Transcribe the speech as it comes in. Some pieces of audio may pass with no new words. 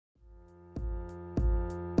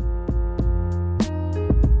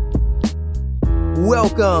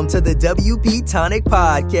Welcome to the WP Tonic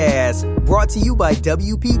Podcast, brought to you by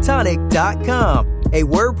WPTonic.com, a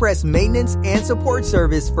WordPress maintenance and support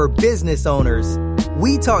service for business owners.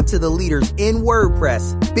 We talk to the leaders in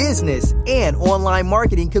WordPress, business, and online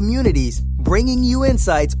marketing communities, bringing you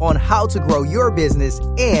insights on how to grow your business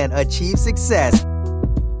and achieve success.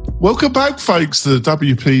 Welcome back, folks, to the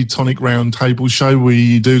WP Tonic Roundtable Show.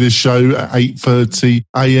 We do this show at 8:30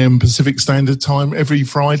 a.m. Pacific Standard Time every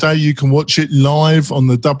Friday. You can watch it live on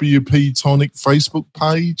the WP Tonic Facebook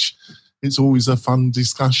page. It's always a fun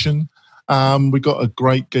discussion. We've got a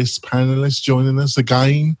great guest panelist joining us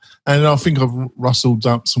again, and I think I've rustled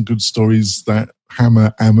up some good stories that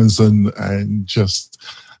hammer Amazon and just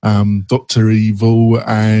Dr. Evil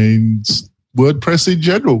and WordPress in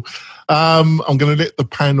general. I'm going to let the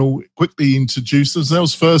panel quickly introduce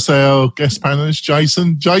themselves. First, our guest panelist,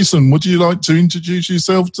 Jason. Jason, would you like to introduce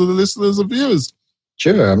yourself to the listeners and viewers?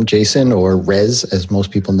 Sure. I'm Jason, or Rez, as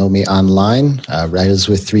most people know me online. Rez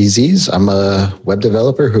with 3 Z's. I'm a web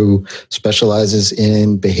developer who specializes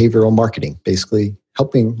in behavioral marketing, basically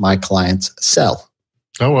helping my clients sell.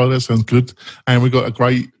 Oh, well, that sounds good. And we've got a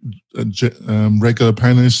great regular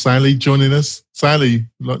panelist, Sally, joining us. Sally,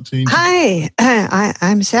 would you like to introduce? Hi,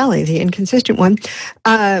 I'm Sally, the inconsistent one.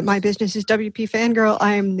 My business is WP Fangirl.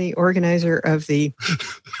 I am the organizer of the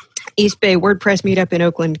East Bay WordPress meetup in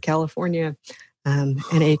Oakland, California, and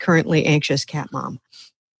a currently anxious cat mom.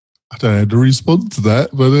 I don't know how to respond to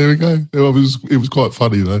that, but there we go. It was quite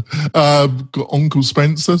funny, though. Got Uncle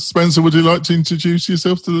Spencer. Spencer, would you like to introduce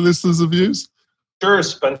yourself to the listeners and viewers? Sure,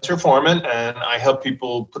 Spencer Foreman, and I help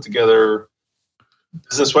people put together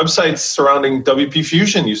business websites surrounding WP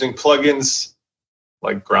Fusion using plugins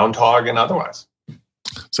like Groundhog and otherwise.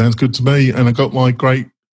 Sounds good to me. And I got my great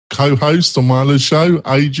co-host on my other show,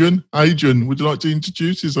 Adrian. Adrian, would you like to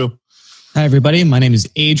introduce yourself? Hi, everybody. My name is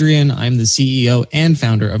Adrian. I'm the CEO and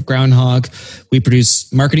founder of Groundhog. We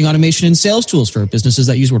produce marketing automation and sales tools for businesses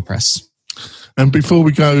that use WordPress. And before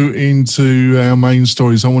we go into our main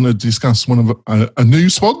stories, I want to discuss one of a new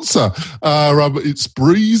sponsor. It's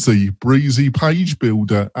Breezy Page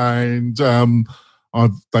Builder, and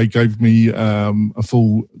they gave me a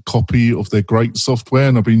full copy of their great software,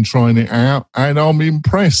 and I've been trying it out, and I'm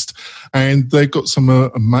impressed. And they've got some.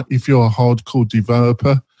 If you're a hardcore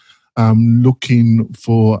developer, looking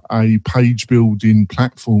for a page building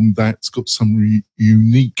platform that's got some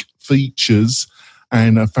unique features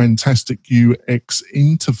and a fantastic UX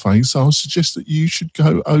interface, I'll suggest that you should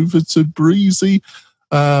go over to breezy.co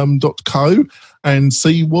and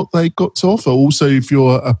see what they've got to offer. Also, if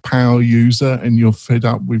you're a power user and you're fed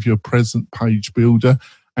up with your present page builder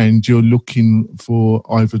and you're looking for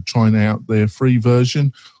either trying out their free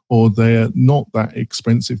version or their not that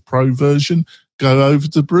expensive pro version, go over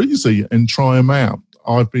to Breezy and try them out.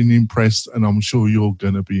 I've been impressed, and I'm sure you're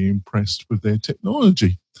going to be impressed with their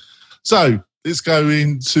technology. So, let's go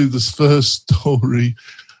into this first story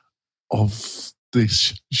of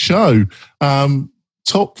this show.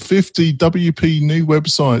 Top 50 WP new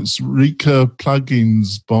websites, Rika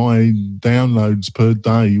plugins by downloads per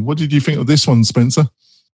day. What did you think of this one, Spencer?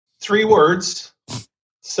 3 words: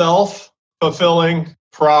 self-fulfilling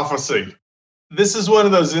prophecy. This is one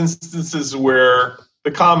of those instances where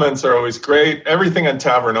the comments are always great. Everything on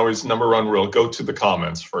Tavern always number 1 rule: go to the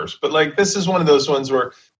comments first. But this is one of those ones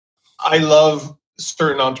where I love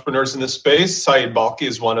certain entrepreneurs in this space. Syed Balkhi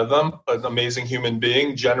is one of them, an amazing human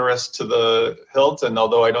being, generous to the hilt. And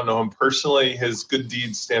although I don't know him personally, his good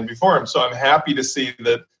deeds stand before him. So I'm happy to see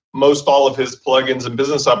that most all of his plugins and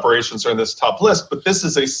business operations are in this top list. But this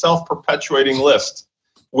is a self-perpetuating list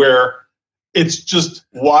where it's just,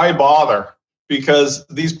 why bother? Because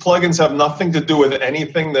these plugins have nothing to do with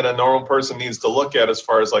anything that a normal person needs to look at as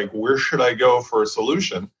far as where should I go for a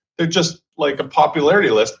solution? They're just like a popularity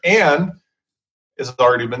list. And as has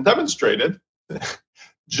already been demonstrated,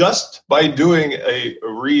 just by doing a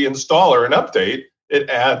reinstall or an update, it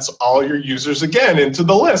adds all your users again into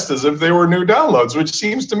the list as if they were new downloads, which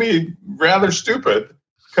seems to me rather stupid,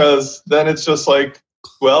 because then it's just add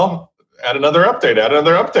another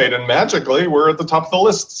update, and magically we're at the top of the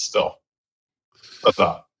list still.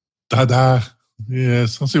 Ta-da.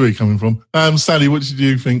 Yes, I see where you're coming from. Sally, what did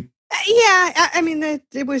you think? Yeah, I mean,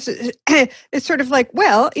 it was. It's sort of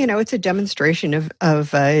it's a demonstration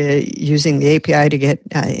of using the API to get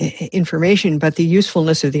information, but the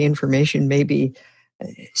usefulness of the information may be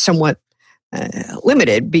somewhat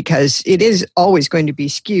limited, because it is always going to be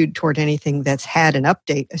skewed toward anything that's had an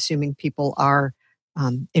update, assuming people are,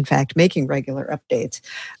 in fact, making regular updates.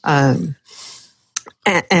 And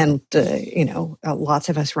lots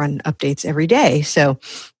of us run updates every day, so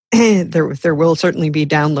there will certainly be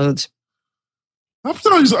downloads I've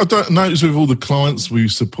noticed, I don't notice with all the clients we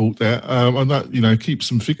support there. I know, keep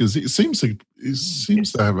some figures. It seems to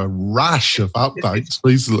have a rush of updates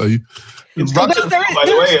recently. It's good to know, by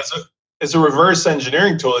the way, as a reverse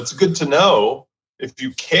engineering tool, it's good to know if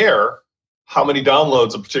you care how many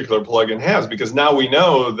downloads a particular plugin has, because now we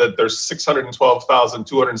know that there's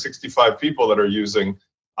 612,265 people that are using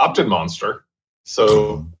OptinMonster.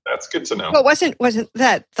 So that's good to know. Well, wasn't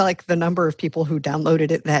that like the number of people who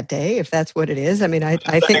downloaded it that day? If that's what it is, I mean, I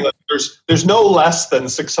think like there's no less than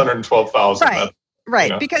 612,000.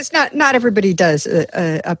 Right, because not everybody does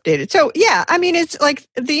update it. So yeah, I mean, it's like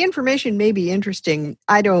the information may be interesting.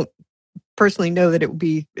 I don't personally know that it would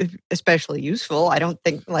be especially useful. I don't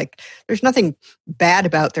think there's nothing bad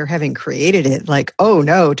about their having created it. Like, oh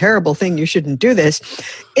no, terrible thing, you shouldn't do this.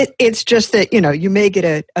 It's just that, you may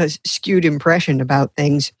get a skewed impression about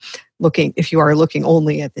things if you are looking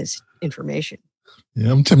only at this information.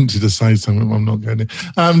 Yeah, I'm tempted to say something. I'm not going to.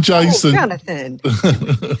 Jason. Oh, Jonathan.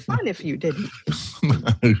 It'd be fun if you didn't. No,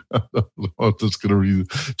 I'm just going to read it.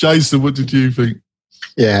 Jason, what did you think?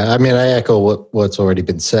 Yeah, I mean, I echo what's already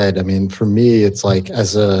been said. I mean, for me, it's like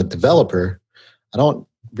as a developer, I don't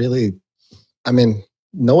really,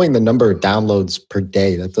 knowing the number of downloads per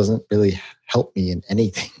day, that doesn't really help me in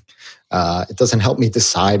anything. It doesn't help me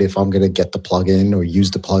decide if I'm going to get the plugin or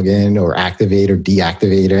use the plugin or activate or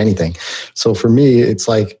deactivate or anything. So for me, it's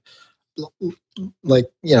like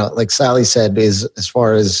Sally said, is as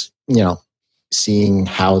far as, seeing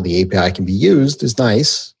how the API can be used is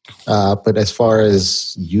nice. But as far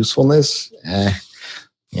as usefulness,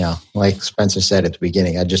 like Spencer said at the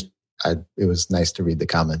beginning, it was nice to read the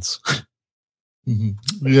comments.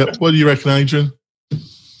 Mm-hmm. Yeah. What do you reckon, Adrian?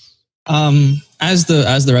 As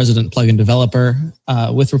the resident plugin developer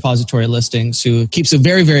with repository listings, who keeps a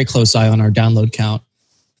very, very close eye on our download count,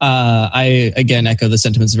 I again echo the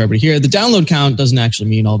sentiments of everybody here. The download count doesn't actually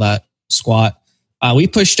mean all that squat. We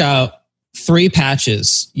pushed out 3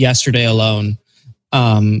 patches yesterday alone,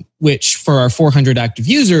 which for our 400 active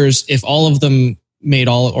users, if all of them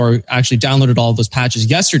actually downloaded all of those patches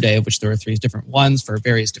yesterday, of which there were 3 different ones for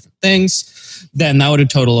various different things, then that would have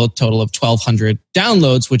total of 1,200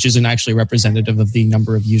 downloads, which isn't actually representative of the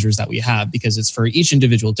number of users that we have, because it's for each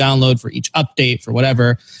individual download, for each update, for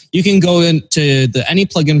whatever. You can go into any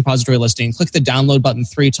plugin repository listing, click the download button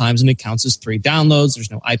 3 times, and it counts as 3 downloads.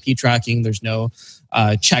 There's no IP tracking. There's no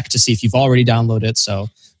check to see if you've already downloaded. So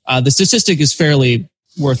the statistic is fairly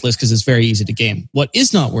worthless because it's very easy to game. What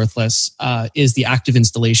is not worthless is the active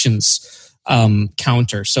installations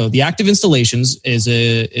counter. So the active installations is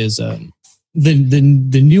the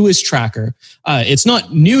newest tracker. It's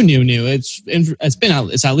not new. It's been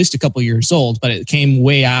out. It's at least a couple years old, but it came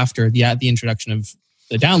way after the introduction of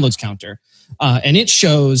the downloads counter, and it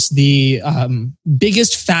shows the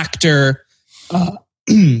biggest factor.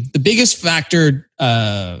 The biggest factor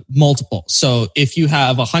multiple. So if you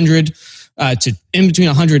have 100 in between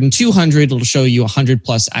 100 and 200, it'll show you 100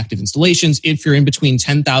 plus active installations. If you're in between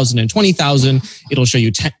 10,000 and 20,000, it'll show you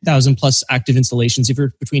 10,000 plus active installations. If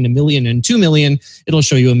you're between 1 million and 2 million, it'll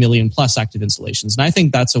show you 1 million plus active installations. And I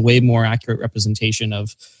think that's a way more accurate representation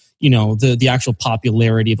of, the actual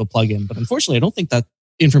popularity of a plugin. But unfortunately, I don't think that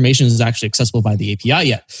information is actually accessible by the API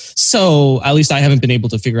yet. So at least I haven't been able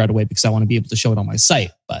to figure out a way, because I want to be able to show it on my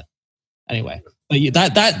site. But anyway,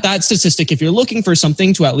 that statistic, if you're looking for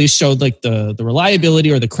something to at least show like the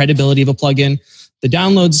reliability or the credibility of a plugin, the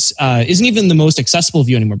downloads isn't even the most accessible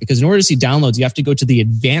view anymore, because in order to see downloads, you have to go to the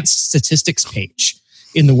advanced statistics page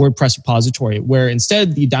in the WordPress repository, where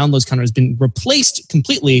instead the downloads counter has been replaced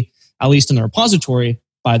completely, at least in the repository,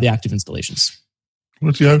 by the active installations.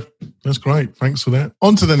 Rightio. That's great. Thanks for that.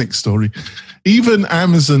 On to the next story. Even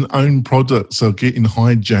Amazon-owned products are getting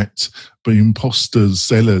hijacked by imposters,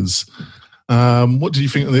 sellers. What do you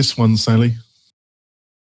think of this one, Sally?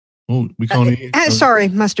 Oh, we can't hear you. Sorry,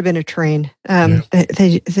 must have been a train.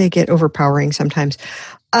 They get overpowering sometimes.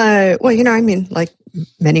 Like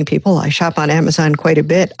many people, I shop on Amazon quite a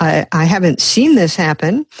bit. I haven't seen this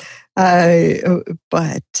happen,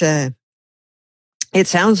 but it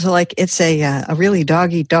sounds like it's a really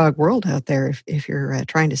dog-eat-dog world out there if you're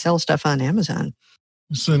trying to sell stuff on Amazon.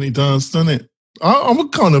 It certainly does, doesn't it? I'm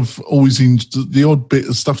kind of always into the odd bit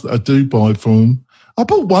of stuff that I do buy from them. I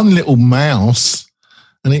bought one little mouse,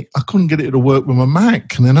 and I couldn't get it to work with my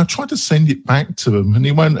Mac. And then I tried to send it back to them, and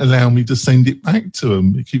he won't allow me to send it back to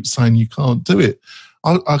them. He keeps saying you can't do it.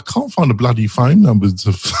 I can't find a bloody phone number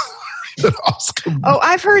to ask them. Oh,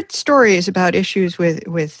 I've heard stories about issues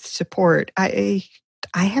with support. I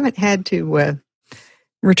haven't had to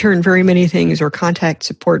return very many things or contact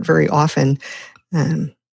support very often.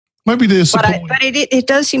 Maybe their support. But it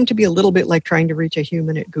does seem to be a little bit like trying to reach a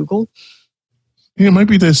human at Google. Yeah,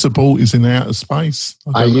 maybe their support is in outer space.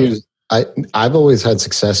 I've always had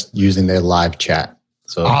success using their live chat.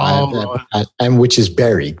 So and which is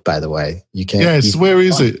buried, by the way. You can't. Yes, where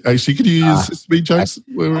is it? Actually, could you use this, Jason?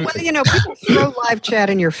 People throw live chat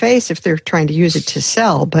in your face if they're trying to use it to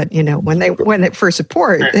sell. But when they for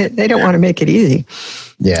support, they don't want to make it easy.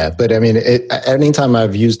 Yeah, but I mean, anytime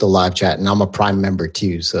I've used the live chat, and I'm a Prime member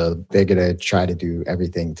too, so they're gonna try to do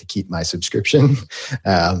everything to keep my subscription.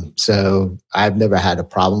 So I've never had a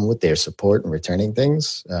problem with their support and returning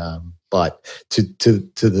things. But to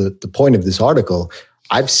the point of this article,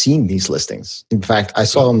 I've seen these listings. In fact, I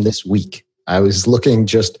saw them this week. I was looking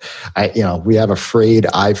we have a frayed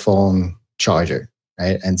iPhone charger,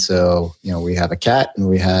 right? And so, we have a cat and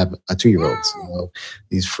we have a 2-year-old. So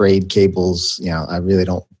these frayed cables, I really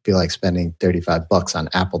don't feel like spending $35 on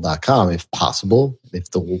Apple.com if possible.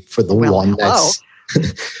 For the one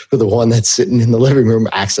that's sitting in the living room,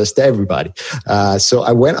 access to everybody. So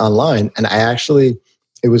I went online and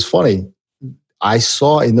it was funny. I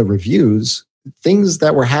saw in the reviews things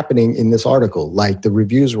that were happening in this article, like the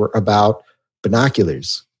reviews were about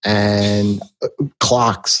binoculars and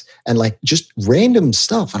clocks and like just random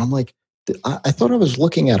stuff. And I'm like, I thought I was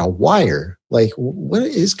looking at a wire. Like, what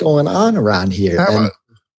is going on around here?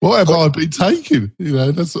 What have I been taking?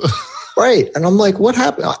 That's right. And I'm like, what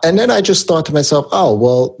happened? And then I just thought to myself, oh,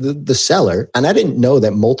 well, the seller, and I didn't know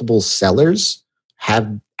that multiple sellers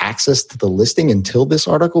have access to the listing until this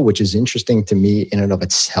article, which is interesting to me in and of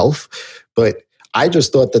itself. But I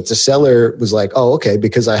just thought that the seller was like, oh, okay,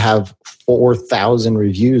 because I have 4,000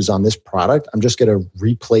 reviews on this product, I'm just going to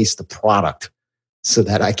replace the product so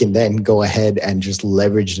that I can then go ahead and just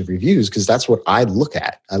leverage the reviews, because that's what I look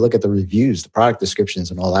at. I look at the reviews, the product descriptions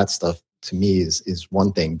and all that stuff. To me is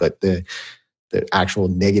one thing, but the actual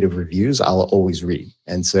negative reviews I'll always read.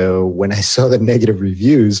 And so when I saw the negative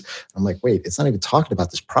reviews, I'm like, wait, it's not even talking about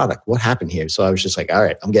this product. What happened here? So I was just like, all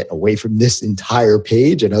right, I'm getting away from this entire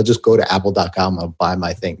page and I'll just go to apple.com and buy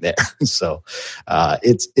my thing there. So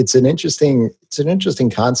it's an interesting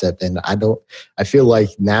concept. And I feel like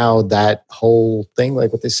now that whole thing,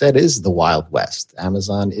 like what they said, is the Wild West.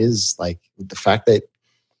 Amazon is like the fact that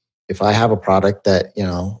if I have a product that,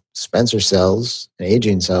 Spencer sells and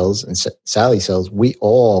Adrian sells and Sally sells, we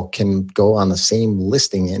all can go on the same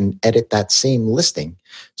listing and edit that same listing.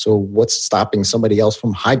 So what's stopping somebody else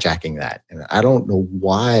from hijacking that? And I don't know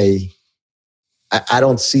why. I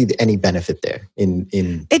don't see any benefit there.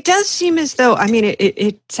 It does seem as though,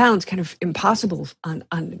 it sounds kind of impossible on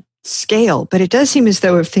scale, but it does seem as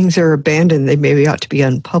though if things are abandoned, they maybe ought to be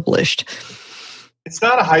unpublished. It's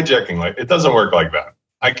not a hijacking. It doesn't work like that.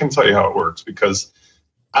 I can tell you how it works because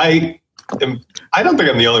I don't think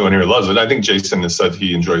I'm the only one here who loves it. I think Jason has said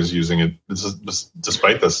he enjoys using it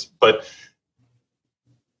despite this. But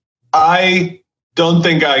I don't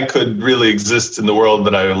think I could really exist in the world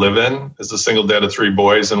that I live in as a single dad of 3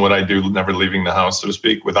 boys and what I do, never leaving the house, so to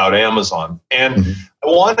speak, without Amazon. And I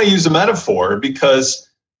want to use a metaphor because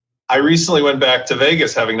I recently went back to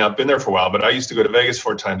Vegas, having not been there for a while, but I used to go to Vegas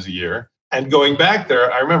 4 times a year. And going back there,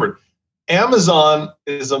 I remembered Amazon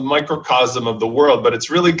is a microcosm of the world, but it's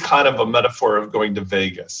really kind of a metaphor of going to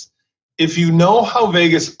Vegas. If you know how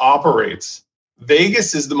Vegas operates,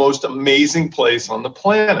 Vegas is the most amazing place on the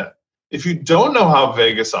planet. If you don't know how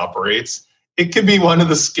Vegas operates, it could be one of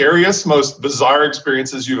the scariest, most bizarre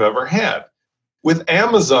experiences you've ever had. With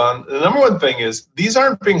Amazon, the number one thing is these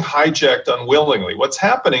aren't being hijacked unwillingly. What's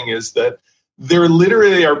happening is that there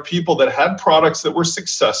literally are people that had products that were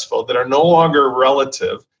successful that are no longer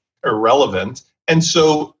relevant. And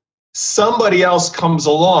so somebody else comes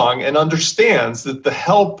along and understands that the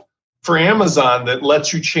help for Amazon that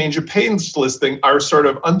lets you change a page listing are sort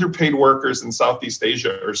of underpaid workers in Southeast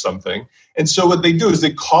Asia or something. And so what they do is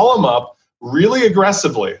they call them up really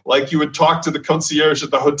aggressively, like you would talk to the concierge at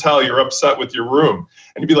the hotel, you're upset with your room.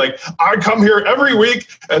 And you'd be like, I come here every week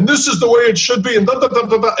and this is the way it should be.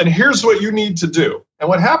 And here's what you need to do. And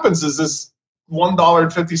what happens is this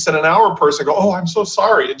 $1.50 an hour person go, oh, I'm so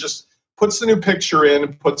sorry. It just puts the new picture in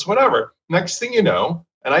and puts whatever. Next thing you know,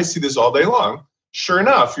 and I see this all day long, sure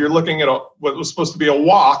enough, you're looking at what was supposed to be a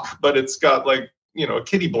wok, but it's got a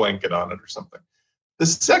kitty blanket on it or something. The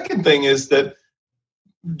second thing is that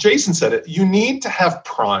Jason said it, you need to have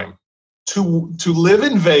Prime. To live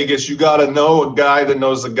in Vegas, you got to know a guy that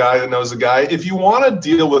knows a guy that knows a guy. If you want to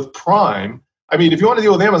deal with Prime, if you want to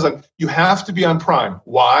deal with Amazon, you have to be on Prime.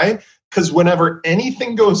 Why? Because whenever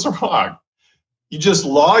anything goes wrong, you just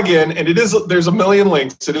log in, and there's a million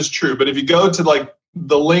links. It is true, but if you go to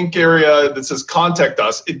the link area that says contact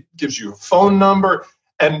us, it gives you a phone number.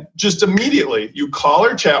 And just immediately you call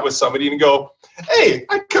or chat with somebody and go, hey,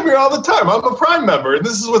 I come here all the time. I'm a Prime member and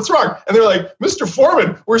this is what's wrong. And they're like, Mr.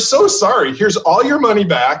 Foreman, we're so sorry. Here's all your money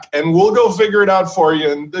back and we'll go figure it out for you.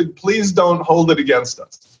 And please don't hold it against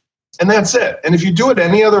us. And that's it. And if you do it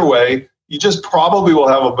any other way, you just probably will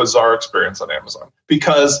have a bizarre experience on Amazon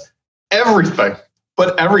because everything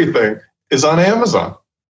is on Amazon.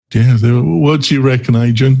 Yeah. What do you reckon,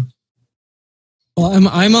 Adrian? Well,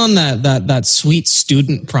 I'm on that sweet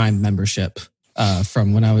student Prime membership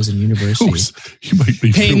from when I was in university. You make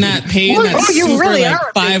me paying that super really like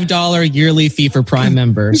 $5 yearly fee for Prime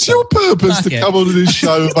members. It's your purpose to come on this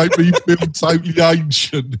show and make me feel totally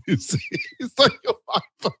ancient. Is that your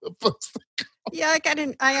purpose? Yeah, I got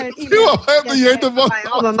an email. You are at the end of my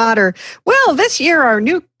alma mater. Well, this year our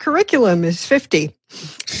new curriculum is 50.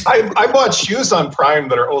 I bought shoes on Prime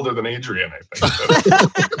that are older than Adrian, I think.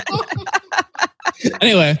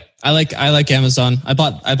 Anyway, I like Amazon. I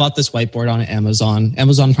bought this whiteboard on Amazon.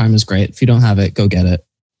 Amazon Prime is great. If you don't have it, go get it.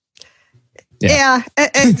 Yeah,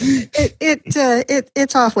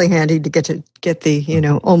 it's awfully handy to get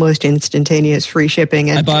the almost instantaneous free shipping.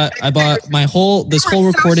 And I bought my whole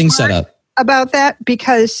recording setup about that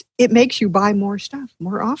because it makes you buy more stuff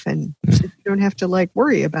more often. So you don't have to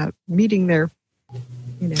worry about meeting their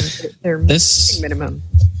minimum.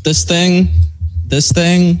 This thing,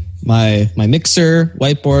 my mixer,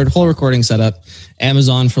 whiteboard, whole recording setup,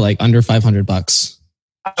 Amazon for under $500.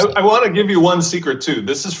 I want to give you one secret too.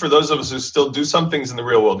 This is for those of us who still do some things in the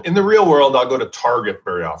real world. In the real world, I'll go to Target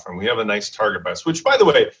very often. We have a nice Target bus, which, by the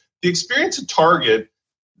way, the experience at Target,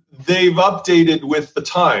 they've updated with the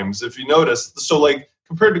times, if you notice. So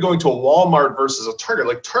compared to going to a Walmart versus a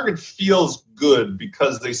Target, Target feels good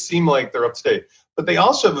because they seem like they're up to date. But they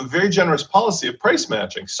also have a very generous policy of price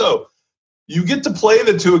matching. So you get to play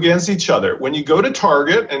the two against each other. When you go to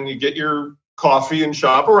Target and you get your coffee and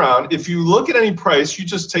shop around, if you look at any price, you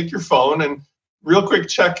just take your phone and real quick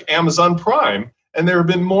check Amazon Prime. And there have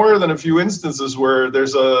been more than a few instances where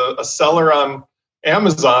there's a seller on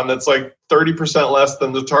Amazon that's 30% less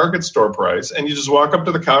than the Target store price. And you just walk up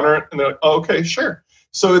to the counter and they're like, oh, okay, sure.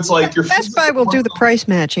 So it's your Best Buy will do the price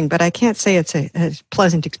matching, but I can't say it's a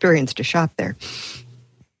pleasant experience to shop there.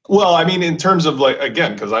 Well, I mean, in terms of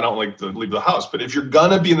again, because I don't like to leave the house, but if you're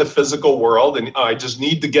going to be in the physical world and I just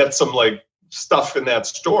need to get some stuff in that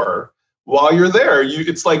store, while you're there,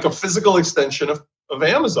 it's like a physical extension of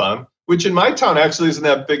Amazon, which in my town actually isn't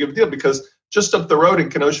that big of a deal because just up the road in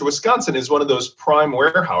Kenosha, Wisconsin is one of those Prime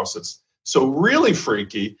warehouses. So really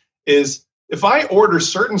freaky is if I order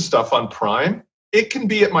certain stuff on Prime, it can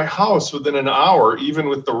be at my house within an hour, even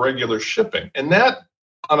with the regular shipping. And that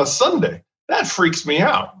on a Sunday, that freaks me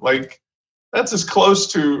out. That's as close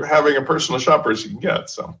to having a personal shopper as you can get.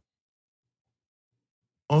 So,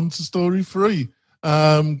 on to story 3.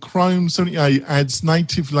 Chrome 78 adds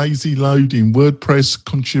native lazy loading. WordPress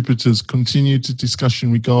contributors continue to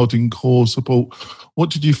discussion regarding core support. What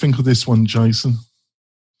did you think of this one, Jason?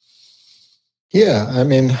 Yeah, I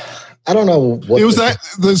mean, I don't know what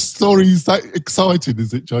the story's that exciting,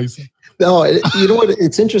 is it, Jason? No, you know what?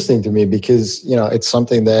 It's interesting to me because, it's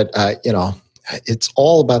something that, it's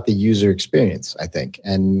all about the user experience, I think.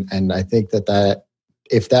 And I think that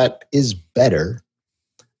if that is better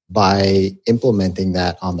by implementing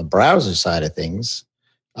that on the browser side of things,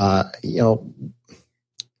 I'm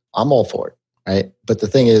all for it, right? But the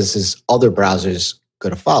thing is other browsers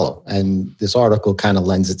going to follow. And this article kind of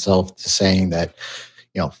lends itself to saying that,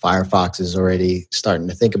 Firefox is already starting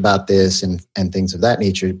to think about this and things of that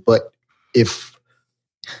nature. But if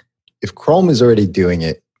Chrome is already doing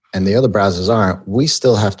it and the other browsers aren't, we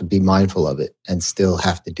still have to be mindful of it and still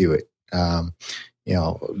have to do it.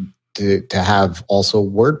 To have also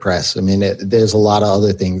WordPress. I mean, there's a lot of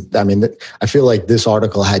other things. I mean, I feel like this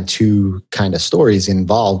article had two kind of stories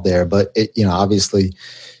involved there, but obviously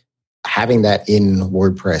having that in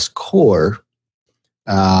WordPress core,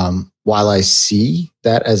 while I see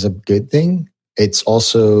that as a good thing, it's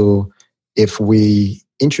also, if we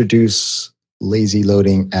introduce lazy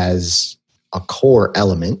loading as a core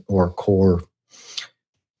element or core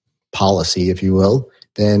policy, if you will,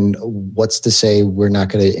 then what's to say we're not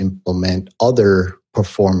going to implement other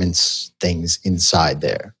performance things inside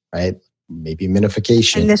there, right? Maybe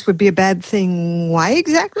minification. And this would be a bad thing. Why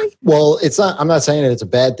exactly? Well, it's not. I'm not saying that it's a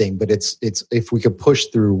bad thing, but it's if we could push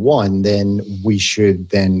through one, then we should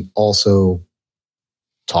then also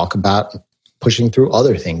talk about pushing through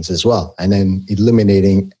other things as well, and then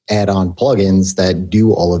eliminating add-on plugins that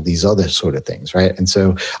do all of these other sort of things, right? And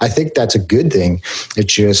so I think that's a good thing.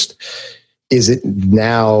 It's just, is it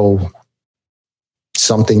now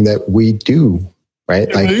something that we do, right?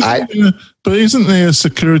 But isn't there a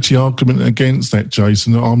security argument against that,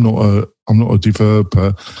 Jason? I'm not a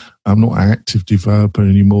developer. I'm not an active developer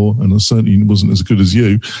anymore, and I certainly wasn't as good as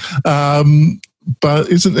you. But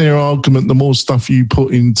isn't there an argument? The more stuff you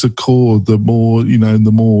put into core, the more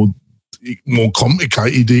more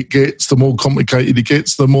complicated it gets. The more complicated it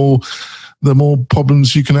gets, the more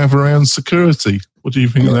problems you can have around security. What do you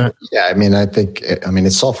think of that? Yeah, I mean,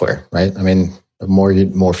 it's software, right? I mean, the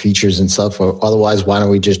more features and stuff. Otherwise, why don't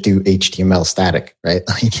we just do HTML static, right?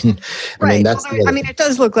 It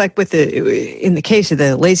does look like in the case of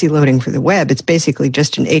the lazy loading for the web, it's basically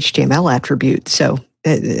just an HTML attribute. So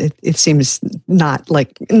it seems not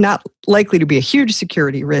likely to be a huge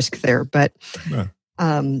security risk there, but. Yeah.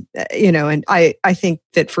 And I think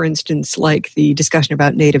that, for instance, like the discussion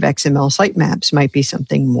about native XML sitemaps might be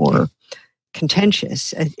something more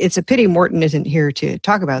contentious. It's a pity Morten isn't here to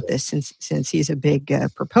talk about this since he's a big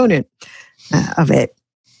proponent of it.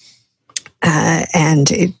 And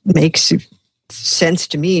it makes sense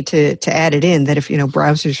to me to add it in that if,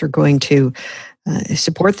 browsers are going to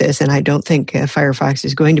support this, and I don't think Firefox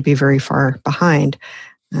is going to be very far behind,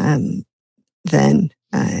 then it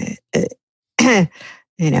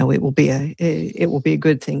will be a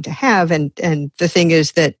good thing to have. And the thing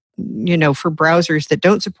is that, for browsers that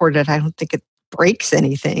don't support it, I don't think it breaks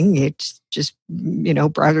anything. It's just,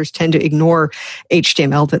 browsers tend to ignore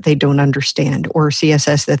HTML that they don't understand or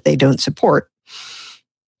CSS that they don't support.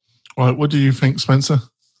 All right. What do you think, Spencer?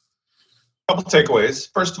 A couple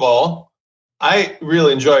takeaways. First of all, I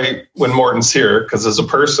really enjoy when Morten's here because as a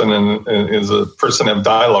person and as a person I have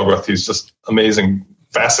dialogue with, he's just amazing,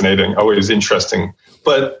 fascinating, always interesting.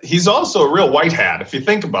 But he's also a real white hat, if you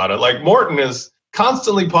think about it. Like Morten is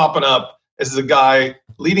constantly popping up as the guy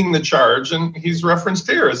leading the charge, and he's referenced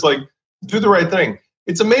here as like, do the right thing.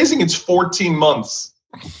 It's amazing it's 14 months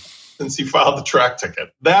since he filed the track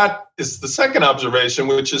ticket. That is the second observation,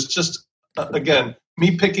 which is just, again,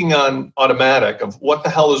 me picking on Automattic of what the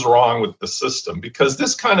hell is wrong with the system. Because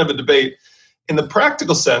this kind of a debate, in the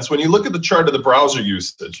practical sense, when you look at the chart of the browser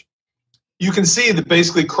usage, you can see that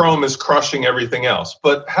basically Chrome is crushing everything else.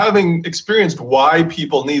 But having experienced why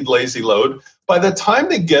people need lazy load, by the time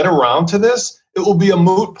they get around to this, it will be a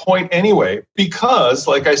moot point anyway. Because,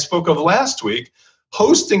 like I spoke of last week,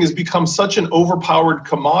 hosting has become such an overpowered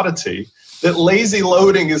commodity that lazy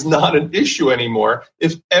loading is not an issue anymore.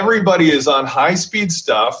 If everybody is on high-speed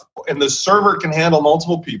stuff and the server can handle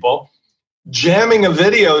multiple people, jamming a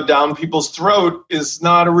video down people's throat is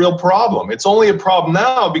not a real problem. It's only a problem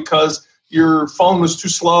now because your phone was too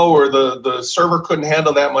slow or the server couldn't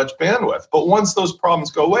handle that much bandwidth. But once those problems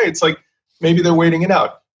go away, it's like maybe they're waiting it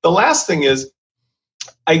out. The last thing is,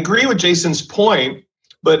 I agree with Jason's point,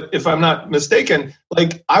 but if I'm not mistaken,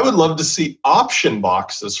 like I would love to see option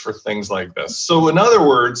boxes for things like this. So in other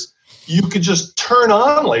words, you could just turn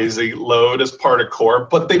on lazy load as part of core,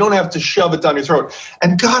 but they don't have to shove it down your throat.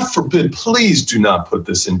 And God forbid, please do not put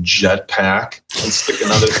this in Jetpack and stick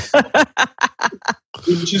another...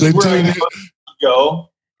 Which is where I go.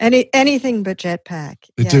 Anything but Jetpack.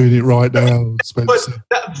 They're doing it right now, Spencer.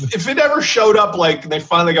 But if it ever showed up, like they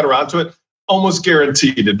finally got around to it, almost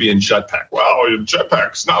guaranteed it'd be in Jetpack. Well,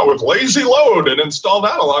 Jetpack's now with lazy load, and install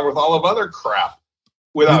that along with all of other crap.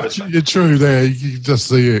 Without it, you're true there. You can just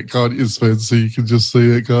see it, can't you, Spencer? You can just see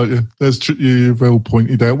it, can't you? That's true. You're well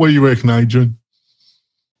pointed out. What do you reckon, Adrian?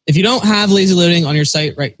 If you don't have lazy loading on your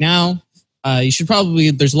site right now, you should probably,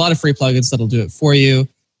 there's a lot of free plugins that'll do it for you.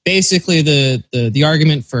 Basically, the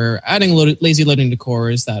argument for adding lazy loading to core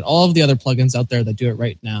is that all of the other plugins out there that do it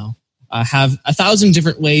right now have 1,000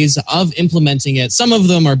 different ways of implementing it. Some of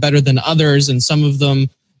them are better than others, and some of them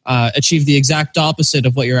achieve the exact opposite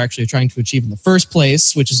of what you're actually trying to achieve in the first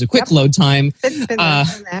place, which is a quick load time.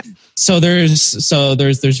 So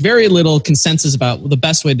there's very little consensus about the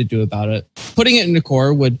best way to do about it. Putting it into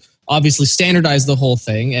core would obviously standardize the whole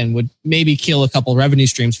thing and would maybe kill a couple revenue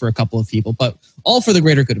streams for a couple of people, but all for the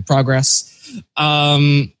greater good of progress.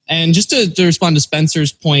 And just to respond to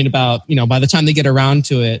Spencer's point about, by the time they get around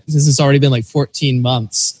to it, this has already been like 14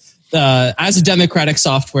 months. As a democratic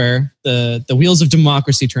software, the wheels of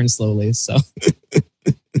democracy turn slowly. So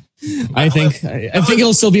I think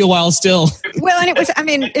it'll still be a while still. Well, and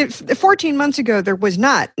it was, 14 months ago, there was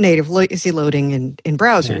not native lazy loading in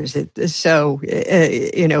browsers. Yeah.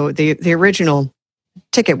 The original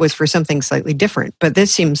ticket was for something slightly different, but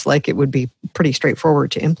this seems like it would be pretty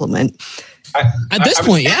straightforward to implement. At this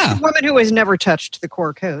point, yeah. A woman who has never touched the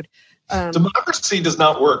core code. Democracy does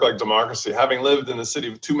not work like democracy. Having lived in the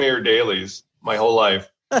city of two mayor dailies my whole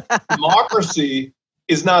life, democracy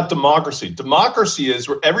is not democracy. Democracy is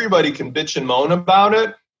where everybody can bitch and moan about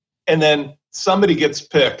it, and then somebody gets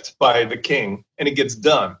picked by the king and it gets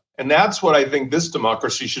done. And that's what I think this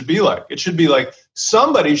democracy should be like. It should be like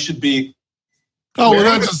somebody should be. Oh,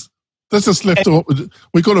 well, that's just left off.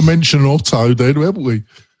 We've got to mention Otto then, haven't we?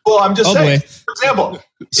 Well, I'm just saying, boy. for example,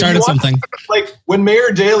 Started something. Like when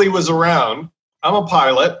Mayor Daley was around, I'm a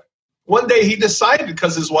pilot. One day he decided,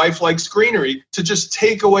 because his wife likes greenery, to just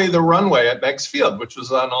take away the runway at Meigs Field, which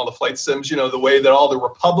was on all the flight sims, the way that all the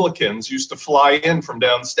Republicans used to fly in from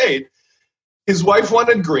downstate. His wife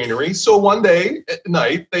wanted greenery. So one day at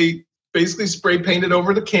night, they basically spray painted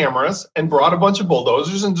over the cameras and brought a bunch of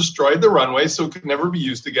bulldozers and destroyed the runway so it could never be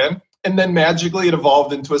used again. And then magically it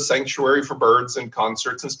evolved into a sanctuary for birds and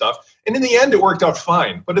concerts and stuff. And in the end, it worked out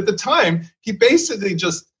fine. But at the time, he basically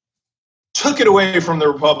just took it away from the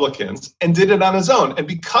Republicans and did it on his own. And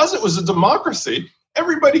because it was a democracy,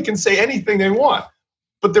 everybody can say anything they want.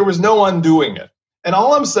 But there was no undoing it. And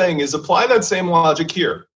all I'm saying is apply that same logic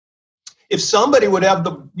here. If somebody would have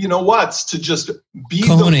the, what's to just be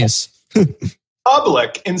Cojones. the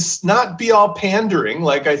public and not be all pandering,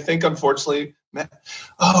 like I think, unfortunately,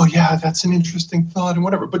 oh, yeah, that's an interesting thought and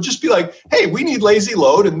whatever. But just be like, hey, we need lazy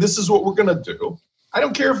load and this is what we're going to do. I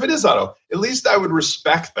don't care if it is Otto. At least I would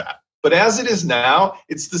respect that. But as it is now,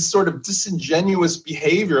 it's this sort of disingenuous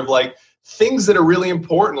behavior of like things that are really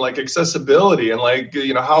important, like accessibility and like,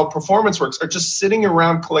 how performance works, are just sitting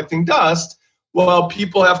around collecting dust. Well,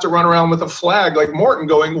 people have to run around with a flag like Morton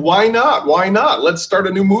going, why not? Why not? Let's start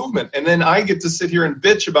a new movement. And then I get to sit here and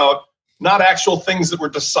bitch about not actual things that were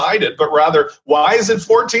decided, but rather, why is it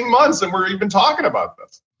 14 months and we're even talking about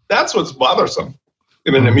this? That's what's bothersome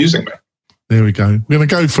in an amusing way. There we go. We're going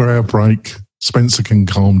to go for our break. Spencer can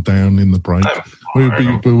calm down in the break.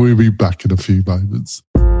 We'll be back in a few moments.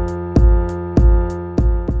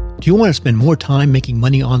 Do you want to spend more time making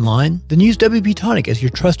money online? Then use WP Tonic as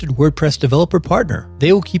your trusted WordPress developer partner.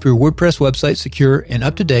 They will keep your WordPress website secure and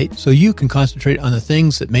up to date so you can concentrate on the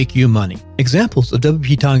things that make you money. Examples of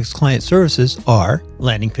WP Tonic's client services are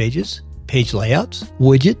landing pages, page layouts,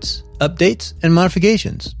 widgets, updates, and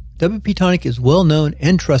modifications. WP Tonic is well known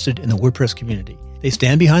and trusted in the WordPress community. They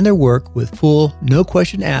stand behind their work with full, no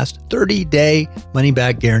question asked, 30-day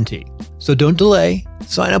money-back guarantee. So don't delay.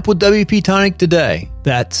 Sign up with WP Tonic today.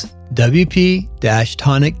 That's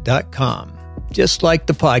WP-Tonic.com. Just like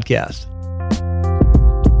the podcast.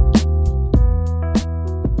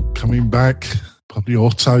 Coming back, probably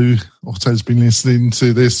Otto. Otto's been listening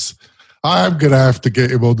to this. I am going to have to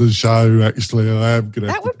get him on the show, actually. I am going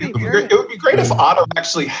to have to get him. It would be great if Otto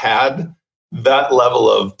actually had that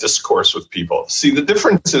level of discourse with people. See, the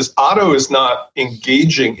difference is Otto is not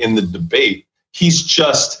engaging in the debate. He's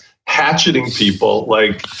just hatcheting people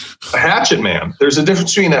like a hatchet man. There's a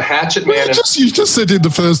difference between a hatchet man and... You just said in the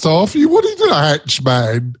first half, you wanted a hatch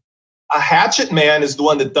man. A hatchet man is the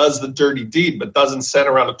one that does the dirty deed, but doesn't sit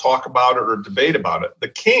around to talk about it or debate about it. The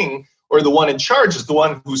king or the one in charge is the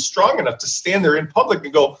one who's strong enough to stand there in public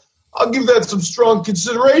and go, I'll give that some strong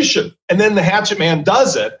consideration. And then the hatchet man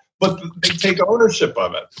does it, but they take ownership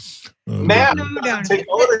of it. Matt doesn't take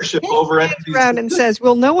ownership over it. Around and says,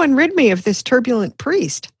 will no one rid me of this turbulent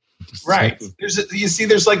priest? Right.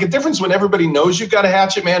 There's like a difference when everybody knows you've got a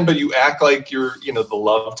hatchet man, but you act like you're, the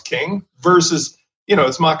loved king versus,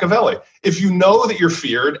 it's Machiavelli. If you know that you're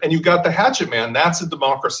feared and you've got the hatchet man, that's a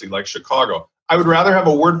democracy like Chicago. I would rather have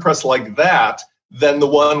a WordPress like that than the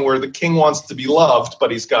one where the king wants to be loved,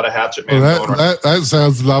 but he's got a hatchet man. Well, that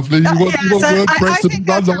sounds lovely. You want WordPress to be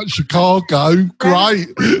run like Chicago? Great.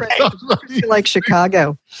 Like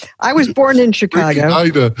Chicago. I was born in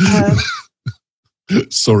Chicago.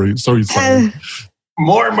 Sorry.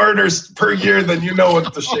 More murders per year than you know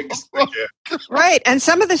what the Shakes think. Right, and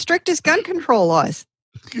some of the strictest gun control laws.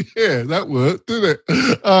 Yeah, that worked, didn't it?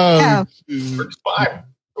 Yeah. It's fine.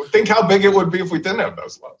 Think how big it would be if we didn't have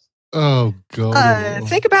those laws. Oh, God.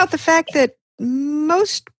 Think about the fact that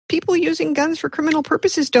most people using guns for criminal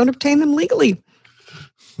purposes don't obtain them legally.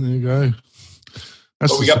 There you go.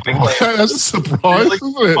 That's we got big lanes. That's a surprise, really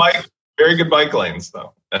isn't it? Very good bike lanes,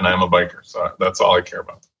 though. And I'm a biker, so that's all I care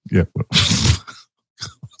about. Yeah.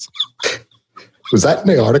 Was that in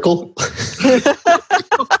the article?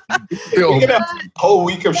 We could have a whole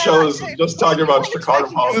week of shows just talking about Chicago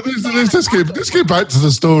politics. Let's get back to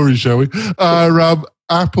the story, shall we?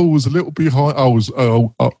 Apple was a little behind.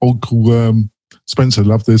 Uncle Spencer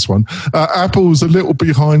loved this one. Apple was a little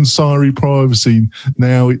behind Siri privacy.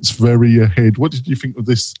 Now it's very ahead. What did you think of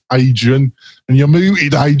this, Adrian? And you're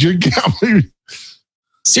muted, Adrian. Get muted.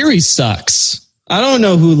 Siri sucks. I don't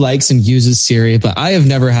know who likes and uses Siri, but I have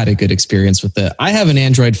never had a good experience with it. I have an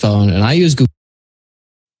Android phone and I use Google.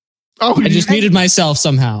 I just muted myself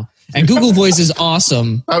somehow. And Google Voice is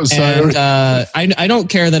awesome. And I don't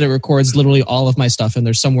care that it records literally all of my stuff, and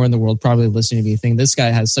there's somewhere in the world probably listening to me thinking this guy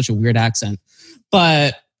has such a weird accent.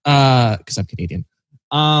 But because I'm Canadian.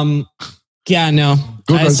 Yeah, no.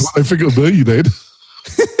 God knows what they think of me, then.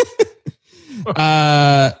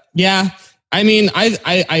 Yeah. I mean,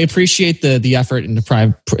 I appreciate the effort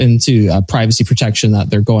into privacy protection that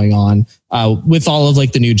they're going on with all of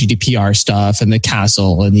like the new GDPR stuff and the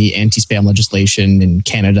CASL and the anti-spam legislation in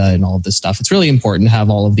Canada and all of this stuff. It's really important to have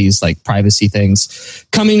all of these like privacy things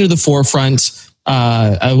coming to the forefront.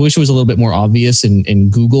 I wish it was a little bit more obvious in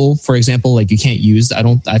Google, for example. Like you can't use,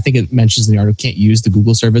 I think it mentions in the article, can't use the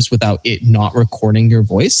Google service without it not recording your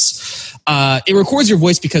voice. It records your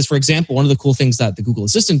voice because, for example, one of the cool things that the Google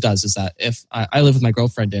Assistant does is that if I live with my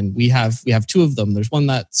girlfriend and we have two of them, there's one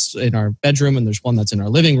that's in our bedroom and there's one that's in our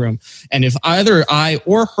living room. And if either I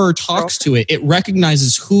or her talks to it, it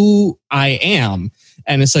recognizes who I am.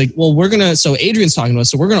 And it's like, well, so Adrian's talking to us,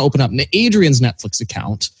 so we're going to open up Adrian's Netflix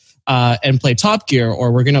account and play Top Gear,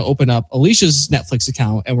 or we're going to open up Alicia's Netflix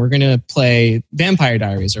account and we're going to play Vampire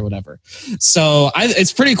Diaries or whatever. So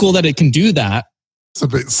it's pretty cool that it can do that. It's a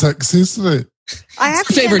bit sexy, isn't it? I have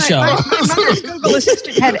to favorite show. My mother's Google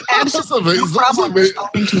Assistant had absolutely no problem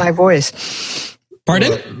responding to my voice.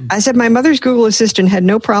 Pardon? I said my mother's Google Assistant had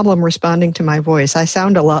no problem responding to my voice. I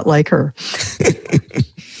sound a lot like her.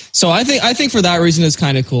 So I think for that reason it's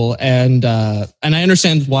kind of cool, and I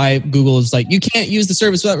understand why Google is like, you can't use the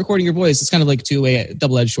service without recording your voice. It's kind of like a two-way,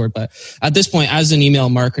 double-edged sword. But at this point, as an email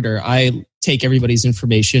marketer, I take everybody's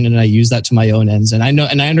information and I use that to my own ends. And I know,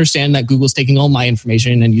 and I understand that Google's taking all my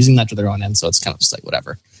information and using that to their own ends. So it's kind of just like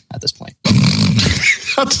whatever at this point.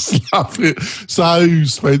 I just love it. So,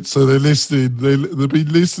 Spencer, they're listening. They've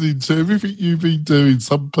been listening to everything you've been doing.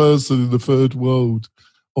 Some person in the third world,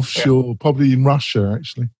 offshore, probably in Russia,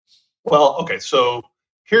 actually. Well, okay, so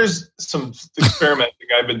here's some experimenting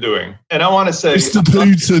I've been doing. And I want to say... Mr.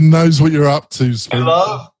 Putin knows what you're up to,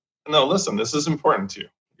 Spencer. Listen, this is important to you.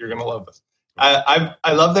 You're going to love this.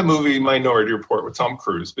 I love that movie Minority Report with Tom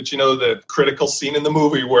Cruise, but you know the critical scene in the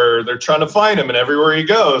movie where they're trying to find him and everywhere he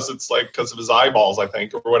goes, it's like because of his eyeballs, I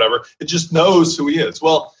think, or whatever. It just knows who he is.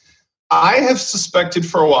 Well, I have suspected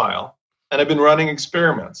for a while, and I've been running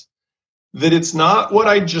experiments, that it's not what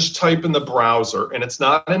I just type in the browser, and it's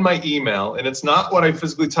not in my email, and it's not what I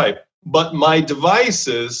physically type, but my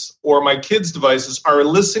devices or my kids' devices are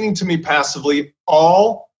listening to me passively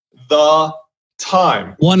all the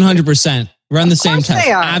time. 100%. Run the same test.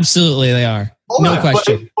 Absolutely, they are. No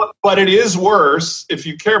question. But it is worse if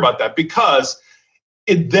you care about that, because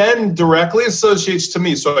it then directly associates to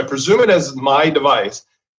me. So I presume it as my device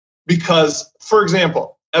because, for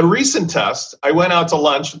example, a recent test, I went out to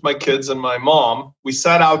lunch with my kids and my mom. We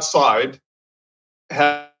sat outside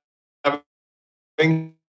having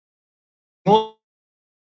lunch.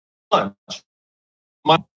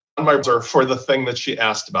 My for the thing that she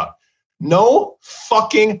asked about. No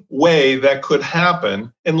fucking way that could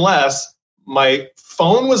happen unless my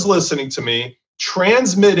phone was listening to me,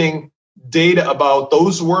 transmitting data about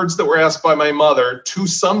those words that were asked by my mother to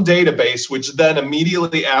some database, which then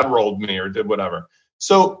immediately ad-rolled me or did whatever.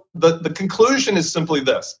 So the conclusion is simply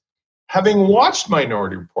this. Having watched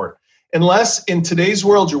Minority Report, unless in today's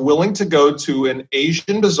world you're willing to go to an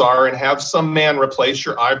Asian bazaar and have some man replace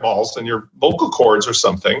your eyeballs and your vocal cords or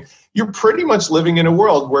something, you're pretty much living in a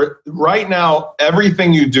world where right now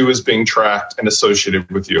everything you do is being tracked and associated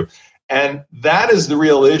with you. And that is the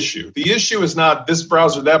real issue. The issue is not this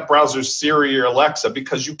browser, that browser, Siri or Alexa,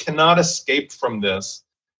 because you cannot escape from this,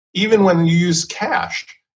 even when you use cache.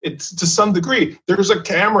 It's to some degree, there's a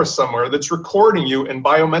camera somewhere that's recording you and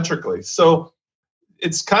biometrically. So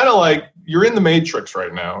it's kind of like you're in the matrix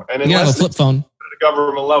right now. And you have a flip phone at a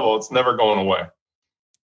government level, it's never going away.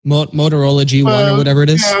 Motorola G1 or whatever it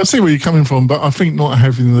is. Yeah, I see where you're coming from, but I think not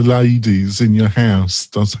having the ladies in your house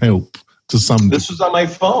does help to some degree. This was on my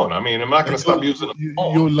phone. I mean, I'm not going to stop using the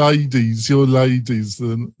phone. Your ladies, you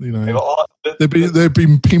know, they've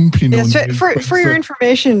been pimping on you. For your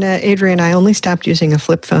information, Adrian, I only stopped using a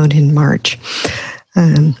flip phone in March.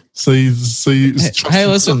 Hey,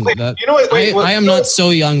 listen, I am not so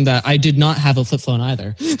young that I did not have a flip phone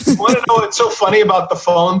either. You want to know what's so funny about the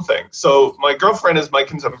phone thing? So my girlfriend is my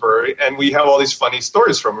contemporary, and we have all these funny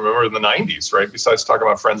stories from, remember, in the 90s, right? Besides talking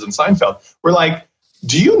about Friends and Seinfeld. We're like,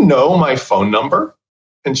 do you know my phone number?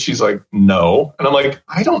 And she's like, no. And I'm like,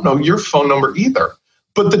 I don't know your phone number either.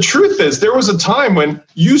 But the truth is, there was a time when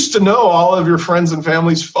you used to know all of your friends and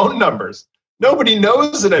family's phone numbers. Nobody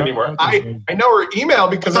knows it anymore. I know her email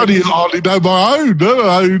because I hardly know my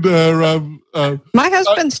own. My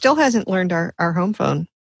husband still hasn't learned our home phone.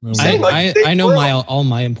 I know all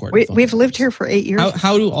my important phone We've lived here for 8 years.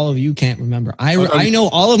 How do all of you can't remember? I know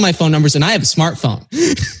all of my phone numbers, and I have a smartphone.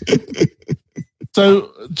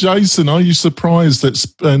 So, Jason, are you surprised that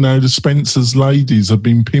the Spencer's ladies have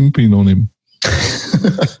been pimping on him?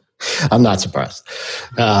 I'm not surprised.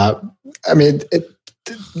 I mean,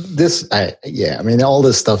 all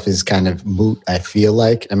this stuff is kind of moot, I feel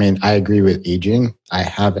like. I mean, I agree with Adrian. I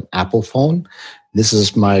have an Apple phone. This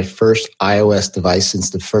is my first iOS device since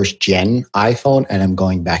the first gen iPhone, and I'm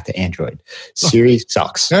going back to Android. Siri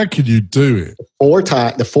sucks. How could you do it?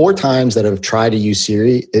 The four times that I've tried to use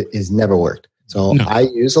Siri, it has never worked. So no. I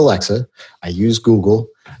use Alexa. I use Google.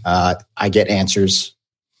 I get answers,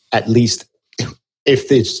 at least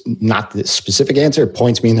if it's not the specific answer, it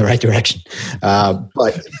points me in the right direction.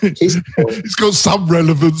 But it's got some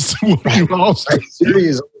relevance to what you asked. Right. Siri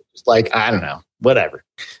is just like, I don't know, whatever.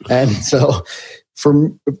 And so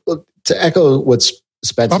to echo what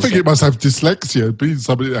Spencer I think it must have dyslexia, being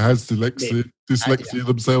somebody that has dyslexia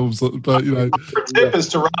themselves. But, you know. The tip is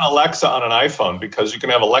to run Alexa on an iPhone, because you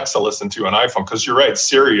can have Alexa listen to you on iPhone, because you're right,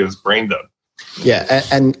 Siri is brain dead. Yeah,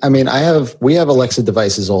 and I mean, we have Alexa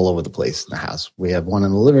devices all over the place in the house. We have one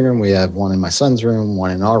in the living room, we have one in my son's room,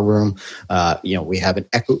 one in our room. We have an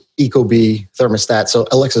Ecobee thermostat, so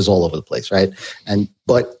Alexa's all over the place, right?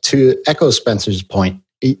 But to echo Spencer's point,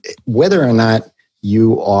 whether or not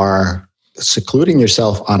you are secluding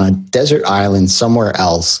yourself on a desert island somewhere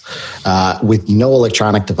else with no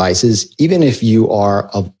electronic devices, even if you are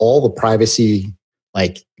of all the privacy,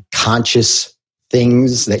 like conscious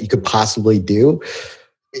things that you could possibly do,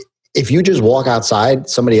 if you just walk outside,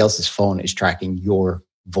 somebody else's phone is tracking your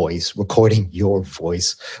voice, recording your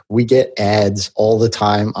voice. We get ads all the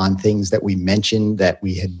time on things that we mentioned that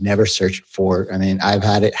we had never searched for. I mean, I've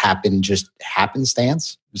had it happen just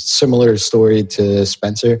happenstance. Similar story to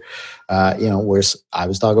Spencer, where I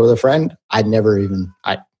was talking with a friend. I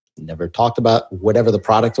never talked about whatever the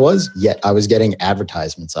product was, yet I was getting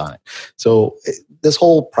advertisements on it. So this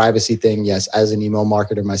whole privacy thing, yes, as an email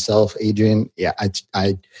marketer myself, Adrian, yeah,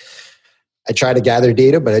 I try to gather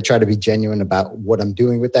data, but I try to be genuine about what I'm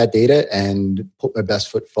doing with that data and put my best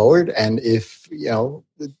foot forward. And if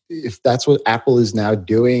that's what Apple is now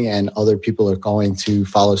doing and other people are going to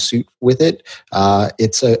follow suit with it,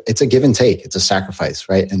 it's a give and take. It's a sacrifice,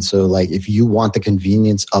 right? And so, like, if you want the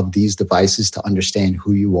convenience of these devices to understand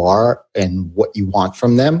who you are and what you want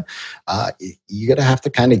from them, you're going to have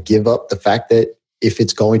to kind of give up the fact that if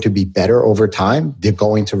it's going to be better over time, they're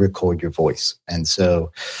going to record your voice. And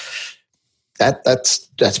so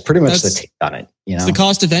that's pretty much the take on it. It's the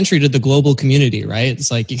cost of entry to the global community, right?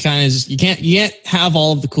 It's like you can't have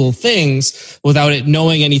all of the cool things without it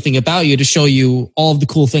knowing anything about you to show you all of the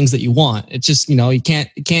cool things that you want. It's just, you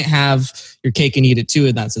can't have your cake and eat it too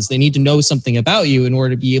in that sense. They need to know something about you in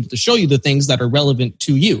order to be able to show you the things that are relevant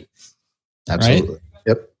to you. Absolutely. Right?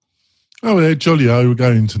 Yep. Oh, yeah, jolly we're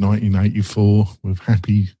going to 1984 with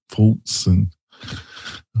happy thoughts and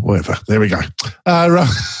whatever. There we go.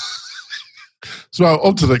 So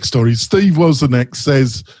on to the next story. Steve Wozniak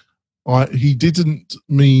says he didn't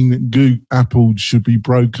mean Apple should be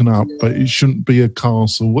broken up, but it shouldn't be a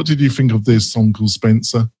castle. What did you think of this, Uncle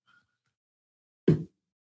Spencer?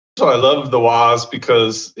 So I love the Woz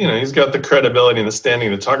because, he's got the credibility and the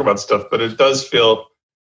standing to talk about stuff, but it does feel,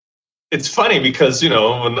 it's funny because,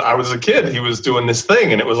 when I was a kid, he was doing this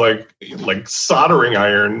thing and it was like soldering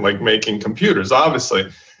iron, like making computers,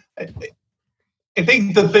 obviously. I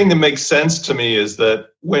think the thing that makes sense to me is that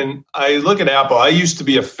when I look at Apple, I used to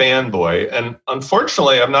be a fanboy, and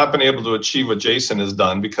unfortunately, I've not been able to achieve what Jason has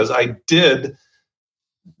done because I did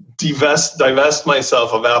divest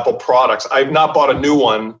myself of Apple products. I've not bought a new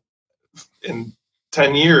one in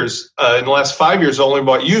 10 years. In the last 5 years, I only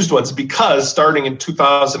bought used ones because starting in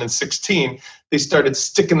 2016, they started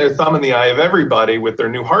sticking their thumb in the eye of everybody with their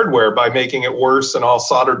new hardware by making it worse and all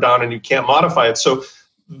soldered down, and you can't modify it. So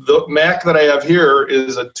the Mac that I have here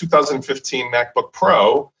is a 2015 MacBook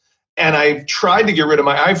Pro, and I tried to get rid of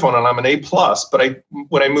my iPhone, and I'm an A+, but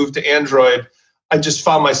when I moved to Android, I just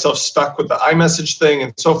found myself stuck with the iMessage thing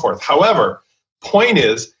and so forth. However, point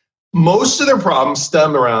is, most of their problems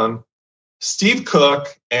stem around Steve Cook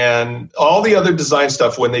and all the other design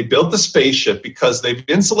stuff when they built the spaceship, because they've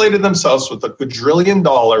insulated themselves with $1 quadrillion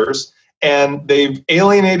and they've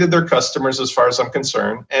alienated their customers as far as I'm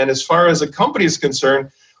concerned. And as far as the company is concerned,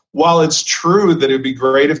 while it's true that it'd be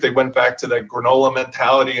great if they went back to that granola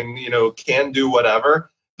mentality and, can do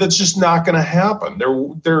whatever, that's just not going to happen.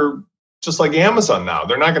 They're just like Amazon now.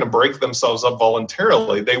 They're not going to break themselves up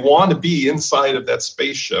voluntarily. They want to be inside of that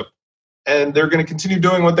spaceship, and they're going to continue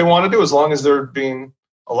doing what they want to do as long as they're being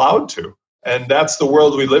allowed to. And that's the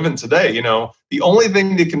world we live in today. You know, the only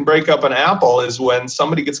thing that can break up an Apple is when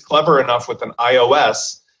somebody gets clever enough with an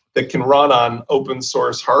iOS that can run on open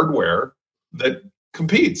source hardware that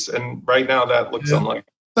competes. And right now that looks unlikely.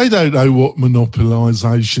 They don't know what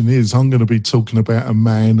monopolization is. I'm going to be talking about a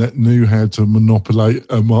man that knew how to monopolize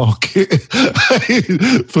a market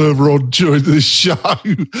further on during this show.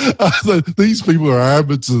 These people are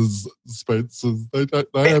amateurs, Spencer.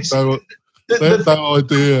 They have no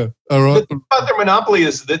idea. All right. The thing about their monopoly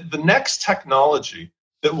is that the next technology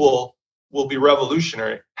that will be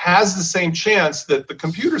revolutionary has the same chance that the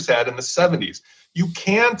computers had in the 70s. You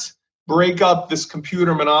can't break up this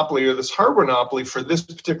computer monopoly or this hardware monopoly for this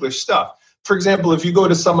particular stuff. For example, if you go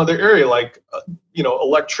to some other area like,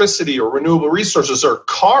 electricity or renewable resources or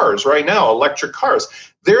cars right now, electric cars,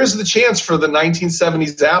 there's the chance for the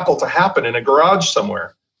 1970s Apple to happen in a garage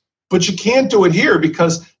somewhere. But you can't do it here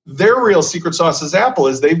because their real secret sauce as Apple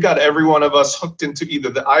is they've got every one of us hooked into either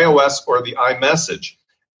the iOS or the iMessage.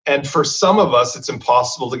 And for some of us, it's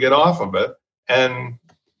impossible to get off of it. And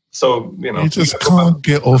so, you just can't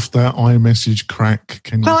get off that iMessage crack,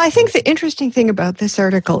 can you? Well, I think the interesting thing about this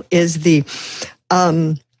article is the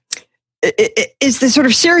sort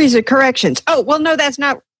of series of corrections. Oh, well, no, that's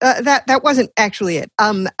not that wasn't actually it.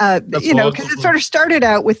 Because it sort of started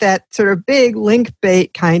out with that sort of big link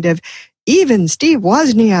bait kind of. Even Steve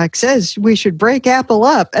Wozniak says we should break Apple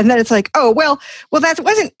up, and then it's like, oh, well, that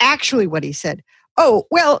wasn't actually what he said. Oh,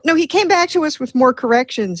 well, no, he came back to us with more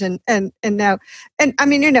corrections and now, and I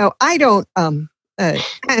mean, I don't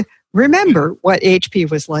remember what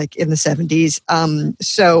HP was like in the 70s.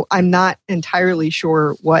 So I'm not entirely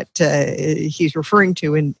sure what he's referring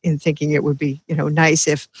to in thinking it would be, nice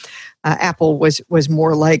if Apple was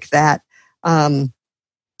more like that.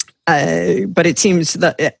 But it seems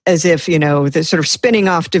as if, the sort of spinning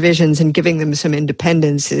off divisions and giving them some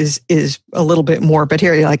independence is a little bit more. But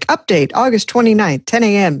here you're like, update, August 29th, 10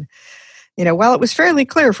 a.m. While it was fairly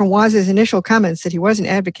clear from Woz's initial comments that he wasn't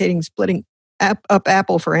advocating splitting up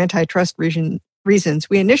Apple for antitrust reasons,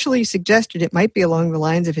 we initially suggested it might be along the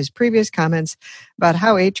lines of his previous comments about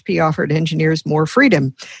how HP offered engineers more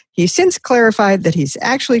freedom. He's since clarified that he's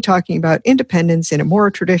actually talking about independence in a more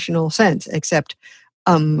traditional sense, except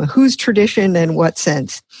whose tradition and what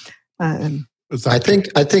sense? I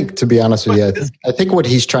think to be honest with you, I think what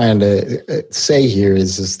he's trying to say here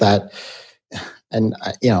is that, and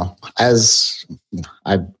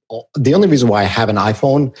the only reason why I have an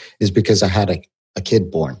iPhone is because I had a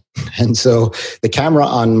kid born, and so the camera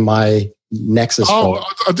on my Nexus phone.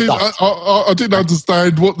 I didn't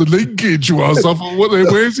understand what the linkage was. I thought,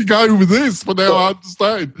 where's he going with this? But now I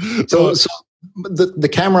understand. So the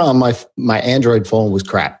camera on my Android phone was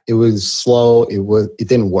crap. It was slow. It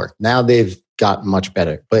didn't work. Now they've got much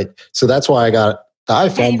better. But so that's why I got the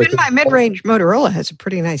iPhone. Even my mid-range Motorola has a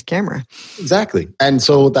pretty nice camera. Exactly. And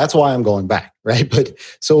so that's why I'm going back, right? But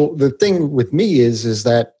so the thing with me is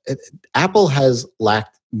that Apple has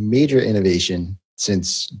lacked major innovation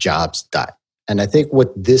since Jobs died. And I think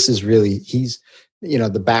what this is really,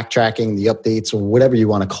 the backtracking, the updates, or whatever you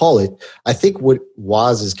want to call it. I think what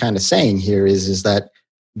Woz is kind of saying here is that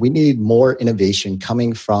we need more innovation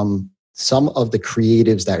coming from some of the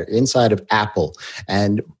creatives that are inside of Apple.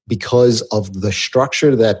 And because of the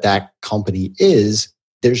structure that company is,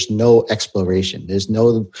 there's no exploration. There's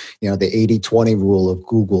no, the 80-20 rule of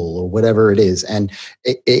Google or whatever it is. And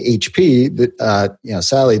HP,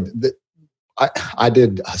 Sally, I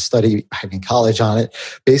did a study back in college on it.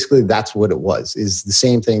 Basically, that's what it was, is the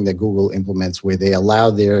same thing that Google implements, where they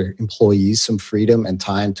allow their employees some freedom and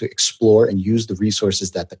time to explore and use the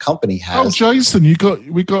resources that the company has. Oh, Jason,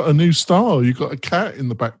 we got a new star. You got a cat in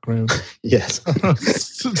the background. Yes.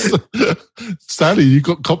 Sally, you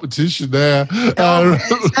got competition there.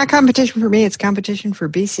 It's not competition for me. It's competition for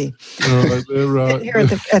BC. Right. Here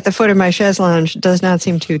at the foot of my chaise lounge does not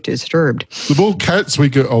seem too disturbed. The more cats we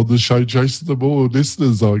get on the show, Jason, the more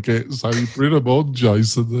listeners I get. So bring them on,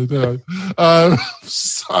 Jason. I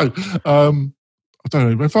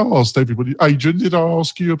don't know if I asked everybody. Adrian, did I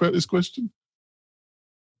ask you about this question?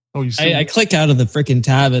 Oh, you see? I click out of the freaking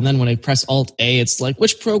tab, and then when I press Alt-A, it's like,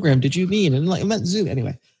 which program did you mean? And I meant Zoom.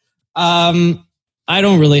 Anyway, I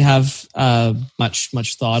don't really have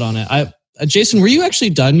much thought on it. Jason, were you actually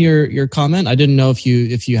done your comment? I didn't know if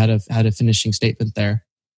you had a finishing statement there.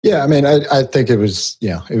 Yeah, I mean, I think it was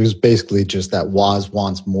basically just that Woz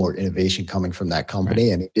wants more innovation coming from that company,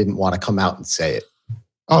 right, and he didn't want to come out and say it.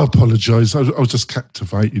 I apologise. I was just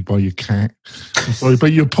captivated by your cat. I'm sorry,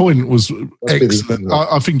 but your point was excellent.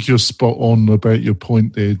 I think you're spot on about your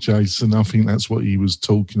point there, Jason. I think that's what he was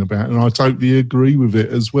talking about, and I totally agree with it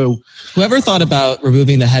as well. Whoever thought about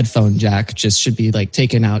removing the headphone jack just should be like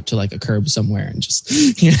taken out to like a curb somewhere and just.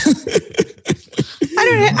 You know.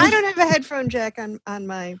 I don't have a headphone jack on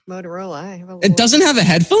my Motorola. It doesn't have a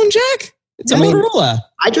headphone jack? It's a Motorola.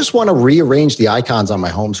 I just want to rearrange the icons on my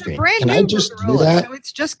home screen. Can I just Motorola, do that? So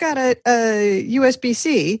it's just got a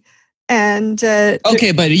USB-C and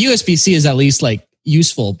okay, but a USB-C is at least like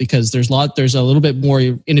useful because there's a little bit more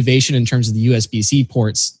innovation in terms of the USB-C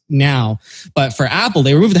ports now. But for Apple,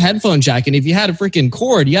 they removed the headphone jack, and if you had a freaking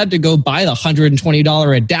cord, you had to go buy the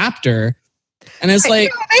 $120 adapter. And it's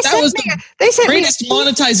like, that was the greatest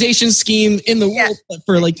monetization scheme in the world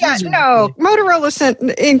for like users. No,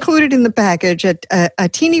 Motorola included in the package a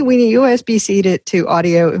teeny weeny USB-C to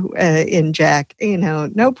audio in jack. You know,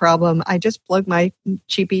 no problem. I just plugged my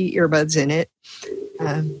cheapy earbuds in it.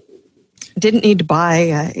 Didn't need to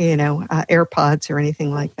buy, AirPods or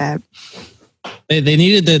anything like that. They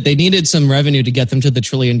needed some revenue to get them to the $1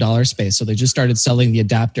 trillion space, so they just started selling the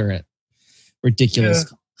adapter at ridiculous.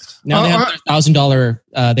 Yeah. Now they have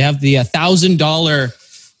 $1,000. They have the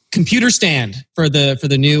 $1,000 computer stand for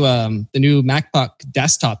the new MacBook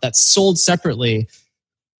desktop that's sold separately.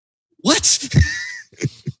 What?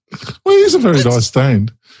 Well, it is a very nice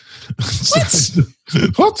stand.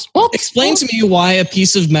 What? Explain to me why a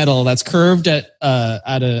piece of metal that's curved at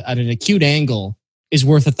an acute angle is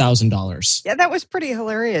worth $1,000. Yeah, that was pretty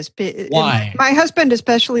hilarious. Why? My husband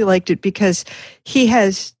especially liked it because he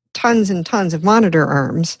has tons and tons of monitor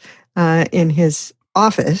arms in his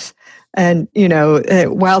office. And,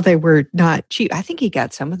 while they were not cheap, I think he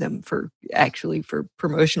got some of them for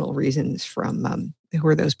promotional reasons from who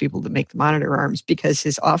are those people that make the monitor arms, because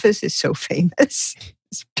his office is so famous.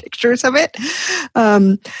 There's pictures of it.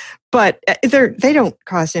 But they don't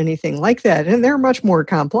cost anything like that. And they're much more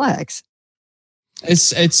complex.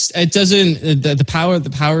 The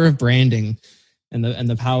power of branding and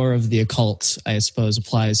the power of the occult, I suppose,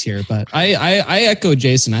 applies here. But I echo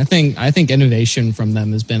Jason. I think innovation from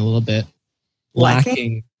them has been a little bit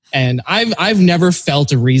lacking. And I've never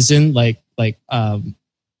felt a reason like my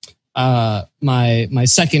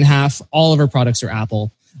second half, all of her products are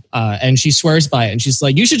Apple. And she swears by it. And she's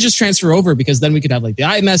like, you should just transfer over because then we could have like the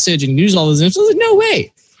iMessage and use all those. And like, no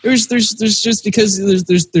way. There's just because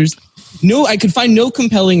there's no, I could find no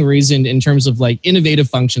compelling reason in terms of like innovative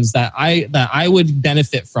functions that I would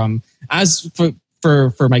benefit from. As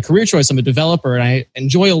for my career choice, I'm a developer and I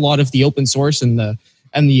enjoy a lot of the open source and the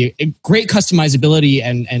great customizability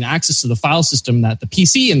and access to the file system that the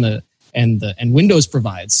PC and Windows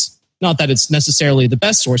provides. Not that it's necessarily the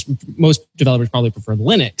best source. Most developers probably prefer the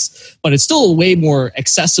Linux, but it's still way more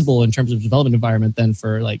accessible in terms of development environment than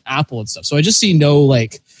for like Apple and stuff. So I just see no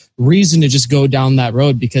like reason to just go down that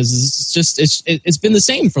road because it's been the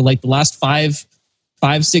same for like the last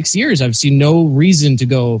 5-6 years. I've seen no reason to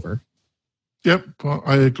go over. Yep,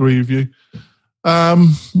 I agree with you.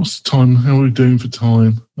 What's the time? How are we doing for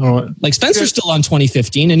time? All right. Like Spencer's still on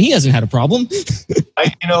 2015 and he hasn't had a problem.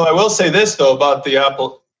 I will say this though about the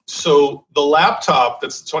Apple. So the laptop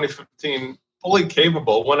that's 2015 fully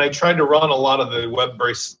capable, when I tried to run a lot of the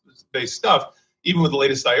web-based stuff, even with the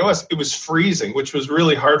latest iOS, it was freezing, which was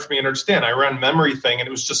really hard for me to understand. I ran memory thing, and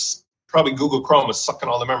it was just probably Google Chrome was sucking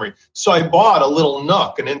all the memory. So I bought a little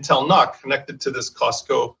NUC, an Intel NUC, connected to this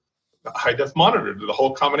Costco high-def monitor. The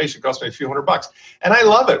whole combination cost me a few $100. And I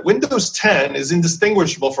love it. Windows 10 is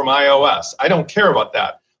indistinguishable from iOS. I don't care about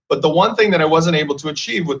that. But the one thing that I wasn't able to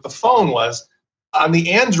achieve with the phone was, on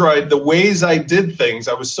the Android, the ways I did things,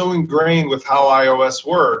 I was so ingrained with how iOS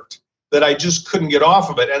worked that I just couldn't get off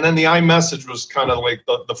of it. And then the iMessage was kind of like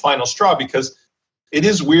the final straw, because it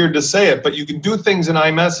is weird to say it, but you can do things in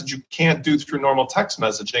iMessage you can't do through normal text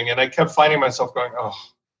messaging. And I kept finding myself going, oh,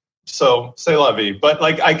 so c'est la vie. But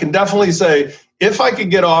like, I can definitely say, if I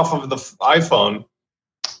could get off of the iPhone,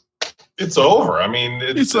 it's over. I mean,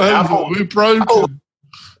 it's Apple. We're broken.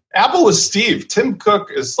 Apple was Steve. Tim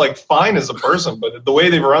Cook is like fine as a person, but the way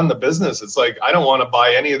they run the business, it's like, I don't want to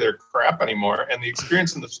buy any of their crap anymore. And the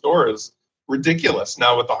experience in the store is ridiculous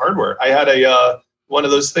now with the hardware. I had one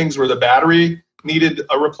of those things where the battery needed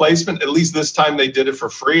a replacement. At least this time they did it for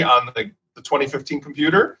free on the 2015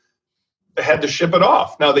 computer. They had to ship it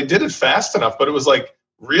off. Now they did it fast enough, but it was like,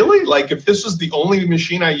 really? Like if this was the only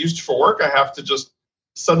machine I used for work, I have to just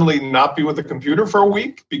suddenly not be with the computer for a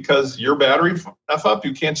week because your battery f up?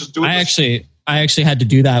 You can't just do it. I actually had to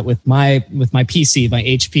do that with my PC, my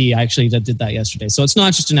HP. I actually did that yesterday. So it's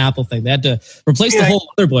not just an Apple thing. They had to replace the whole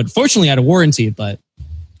motherboard. Fortunately, I had a warranty, but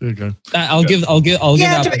There you go. I'll give out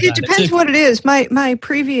it depends what it is. My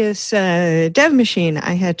previous dev machine,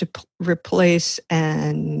 I had to replace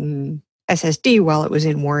an SSD while it was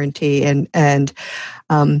in warranty, and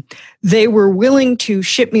they were willing to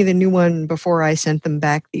ship me the new one before I sent them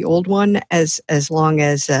back the old one, as long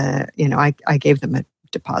as I gave them a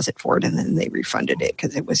deposit for it, and then they refunded it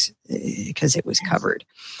because it was covered.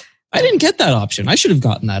 I didn't get that option. I should have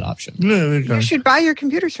gotten that option. Yeah, there you go. You should buy your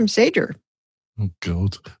computers from Sager. Oh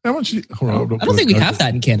God! How much? I don't think we have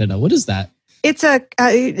that in Canada. What is that? It's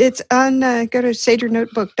it's on go to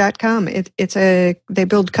sagernotebook.com. They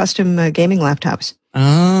build custom gaming laptops.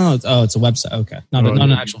 Oh, it's a website. Okay, not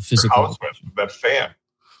an actual physical. That fan.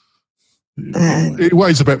 It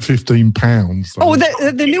weighs about 15 pounds. Oh,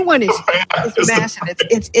 the new one is massive.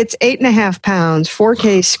 It's 8.5 pounds,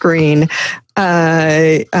 4K screen.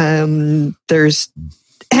 There's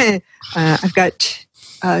I've got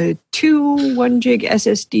 2 1 gig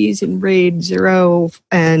SSDs in RAID 0,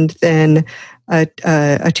 and then a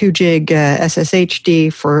 2 gig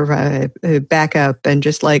SSHD for backup, and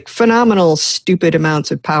just like phenomenal, stupid amounts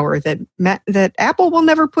of power that Apple will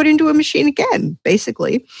never put into a machine again,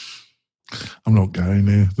 basically. I'm not going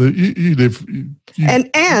there. You live,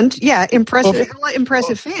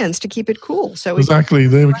 impressive fans to keep it cool. So exactly,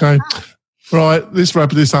 there we go. Right, let's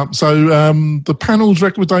wrap this up. So the panel's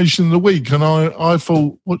recommendation of the week, and I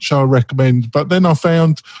thought, what shall I recommend? But then I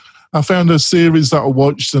found a series that I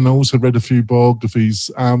watched, and I also read a few biographies.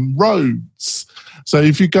 Rhodes. So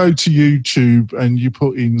if you go to YouTube and you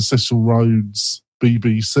put in Cecil Rhodes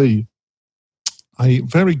BBC, a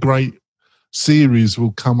very great series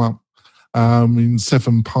will come up in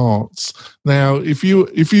 7 parts. Now, if you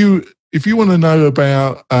want to know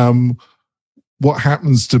about what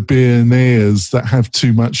happens to billionaires that have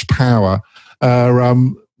too much power,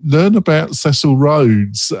 learn about Cecil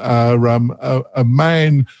Rhodes, a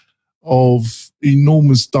man of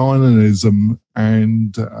enormous dynamism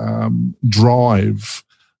and drive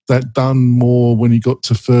that done more when he got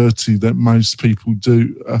to 30 than most people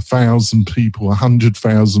do, 1,000 people,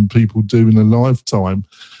 100,000 people do in a lifetime.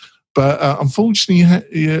 But unfortunately,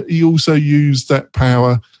 he also used that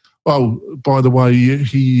power. Well, by the way,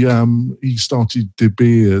 he started De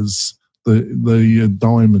Beers, the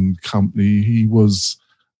diamond company. He was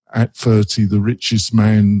at 30 the richest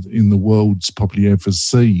man in the world's probably ever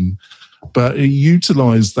seen. But he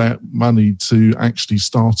utilised that money to actually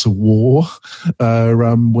start a war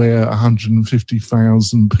where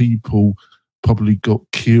 150,000 people probably got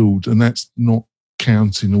killed, and that's not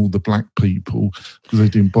counting all the black people, because they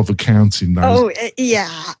didn't bother counting those. Oh,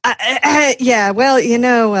 yeah. Well,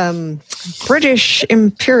 British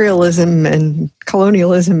imperialism and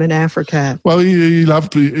colonialism in Africa. Well, he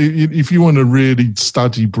loved it. If you want to really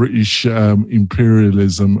study British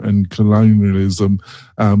imperialism and colonialism,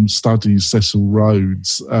 study Cecil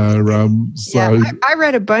Rhodes. I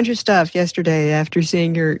read a bunch of stuff yesterday after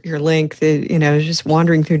seeing your link. That, just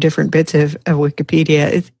wandering through different bits of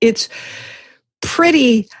Wikipedia. It's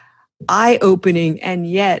pretty eye-opening, and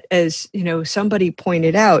yet, as somebody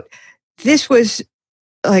pointed out, this was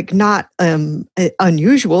not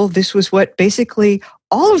unusual. This was what basically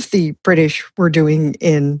all of the British were doing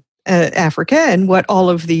in Africa, and what all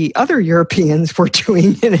of the other Europeans were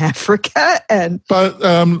doing in Africa.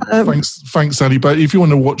 Thanks, Sally. But if you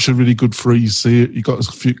want to watch a really good free series, you've got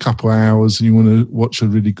a couple of hours, and you want to watch a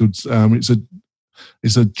really good,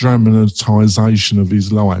 it's a dramatization of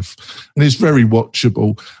his life, and it's very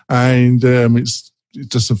watchable, and it's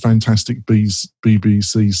just a fantastic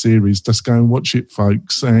BBC series. Just go and watch it,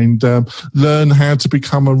 folks, and learn how to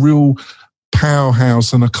become a real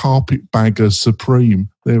powerhouse and a carpetbagger supreme.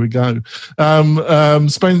 There we go.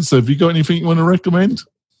 Spencer, have you got anything you want to recommend?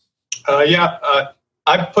 I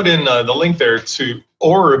put in the link there to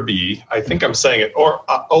Oribi. I think I'm saying it, or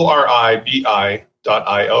ORIBI.io.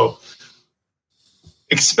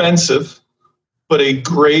 Expensive, but a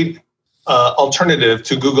great alternative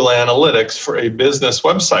to Google Analytics for a business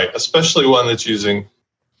website, especially one that's using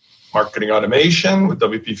marketing automation with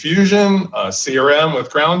WP Fusion, CRM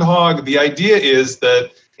with Groundhog. The idea is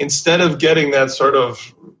that instead of getting that sort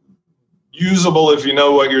of usable, if you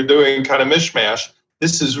know what you're doing, kind of mishmash,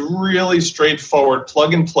 this is really straightforward,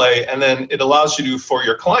 plug and play, and then it allows you to, for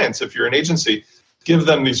your clients, if you're an agency, give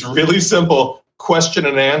them these really simple question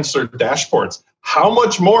and answer dashboards. How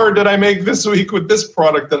much more did I make this week with this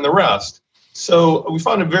product than the rest? So we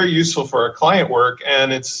found it very useful for our client work,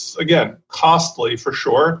 and it's, again, costly for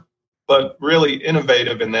sure, but really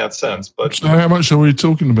innovative in that sense. But so how much are we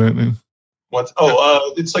talking about then?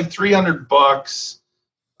 It's like $300.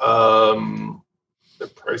 The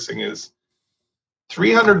pricing is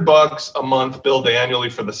 $300 a month billed annually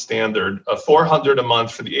for the standard, $400 a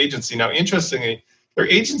month for the agency. Now, interestingly, their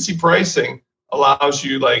agency pricing allows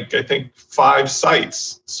you, like, I think 5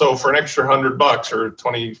 sites. So for an extra $100 or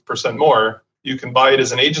 20% more, you can buy it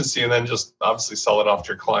as an agency and then just obviously sell it off to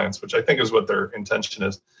your clients, which I think is what their intention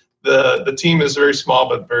is. The team is very small,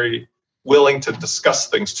 but very willing to discuss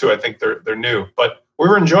things too. I think they're new, but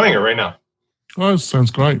we're enjoying it right now. Oh,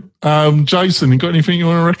 sounds great. Jason, you got anything you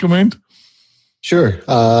want to recommend? Sure.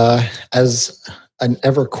 As an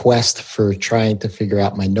ever quest for trying to figure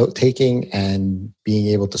out my note taking and being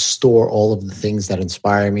able to store all of the things that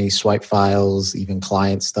inspire me, swipe files, even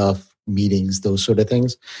client stuff, meetings, those sort of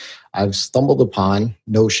things, I've stumbled upon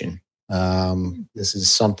Notion. This is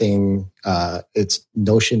something, it's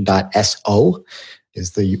notion.so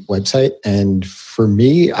is the website. And for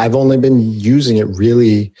me, I've only been using it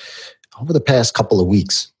really over the past couple of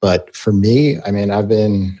weeks. But for me, I mean, I've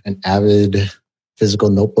been an avid physical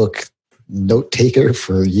notebook note taker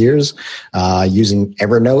for years, using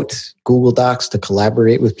Evernote, Google Docs to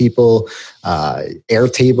collaborate with people,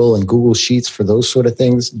 Airtable and Google Sheets for those sort of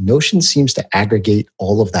things. Notion seems to aggregate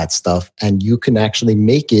all of that stuff, and you can actually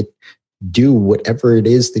make it do whatever it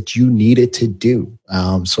is that you need it to do.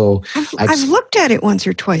 So I've looked at it once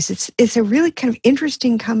or twice. It's a really kind of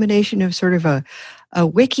interesting combination of sort of a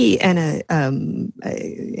wiki and a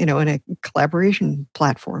collaboration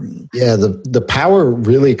platform. Yeah, the power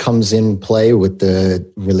really comes in play with the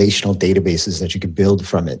relational databases that you can build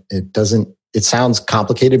from it. It sounds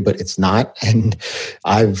complicated, but it's not. And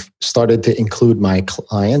I've started to include my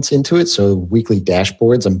clients into it. So weekly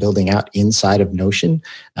dashboards I'm building out inside of Notion.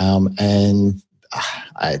 And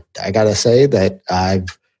I got to say that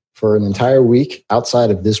for an entire week,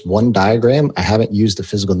 outside of this one diagram, I haven't used a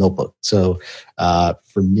physical notebook. So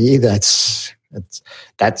for me, that's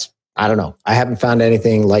I don't know. I haven't found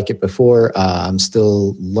anything like it before. I'm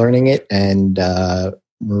still learning it. And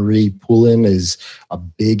Marie Poulin is a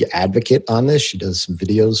big advocate on this. She does some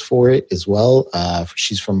videos for it as well.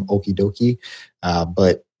 She's from Okie Dokie.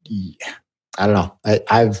 But I don't know.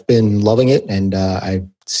 I've been loving it, and I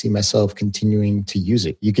see myself continuing to use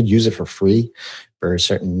it. You could use it for free for a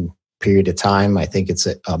certain period of time. I think it's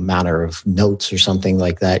a matter of notes or something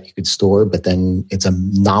like that you could store, but then it's a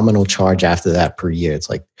nominal charge after that per year. It's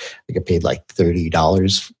like I get paid like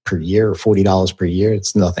 $30 per year or $40 per year.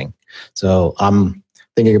 It's nothing. So I'm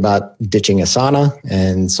thinking about ditching Asana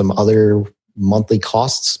and some other monthly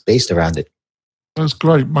costs based around it. That's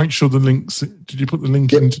great. Make sure the links. Did you put the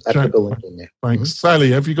link Yep, into I chat? put the link in there. Thanks.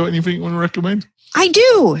 Sally, have you got anything you want to recommend? I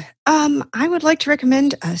do. I would like to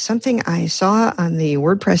recommend something I saw on the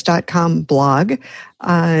WordPress.com blog.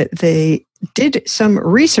 They did some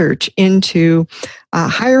research into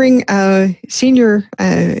hiring senior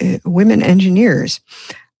women engineers.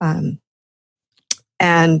 And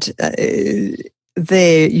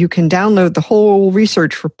you can download the whole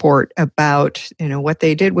research report about, what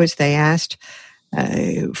they did was they asked,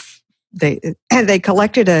 they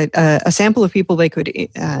collected a sample of people they could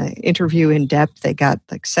interview in depth. They got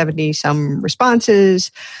like 70 some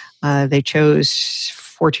responses. They chose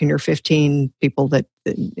 14 or 15 people that,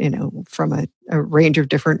 from a range of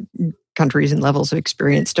different countries and levels of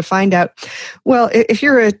experience to find out, well, if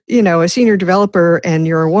you're a senior developer and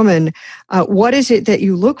you're a woman, what is it that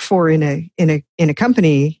you look for in a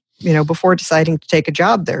company, before deciding to take a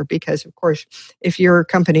job there? Because of course, if your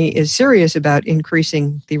company is serious about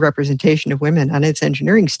increasing the representation of women on its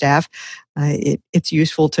engineering staff, it's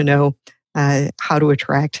useful to know how to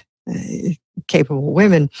attract capable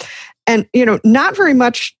women. And, not very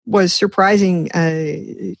much was surprising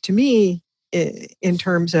to me in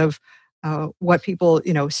terms of what people,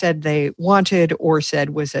 said they wanted or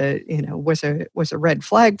said was a red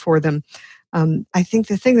flag for them. I think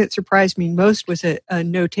the thing that surprised me most was a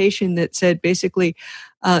notation that said basically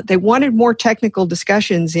they wanted more technical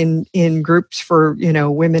discussions in groups for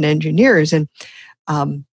women engineers, and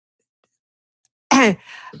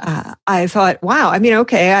I thought, wow. I mean,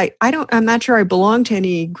 okay, I'm not sure I belong to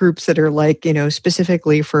any groups that are like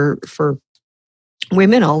specifically for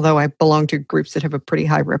women, although I belong to groups that have a pretty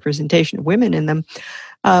high representation of women in them.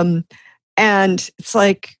 And it's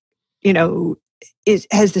like,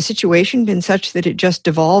 has the situation been such that it just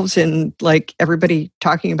devolves in like everybody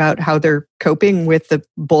talking about how they're coping with the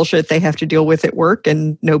bullshit they have to deal with at work,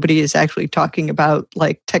 and nobody is actually talking about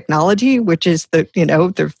like technology, which is the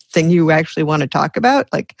thing you actually want to talk about?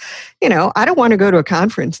 Like, I don't want to go to a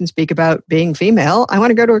conference and speak about being female. I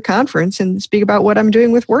want to go to a conference and speak about what I'm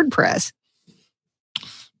doing with WordPress.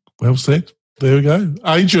 Well said. There we go.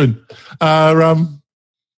 Adrian, got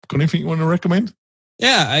anything you want to recommend?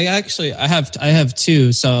 Yeah, I have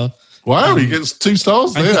two. So Wow, he gets 2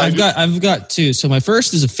 stars there. I've got 2. So my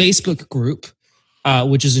first is a Facebook group,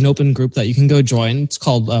 which is an open group that you can go join. It's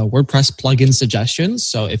called WordPress Plugin Suggestions.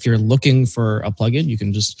 So if you're looking for a plugin, you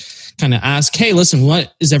can just kind of ask, hey, listen,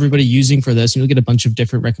 what is everybody using for this? And you'll get a bunch of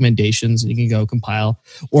different recommendations, and you can go compile.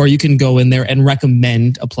 Or you can go in there and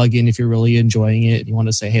recommend a plugin if you're really enjoying it. And you want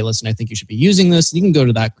to say, hey, listen, I think you should be using this. And you can go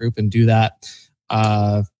to that group and do that.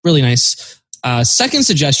 Really nice. Second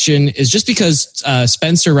suggestion is just because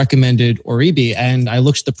Spencer recommended Oribi, and I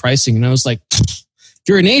looked at the pricing and I was like, if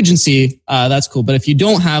you're an agency, that's cool. But if you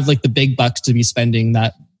don't have like the big bucks to be spending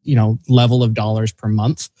that, level of dollars per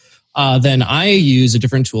month, then I use a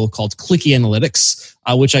different tool called Clicky Analytics,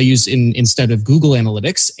 which I use instead of Google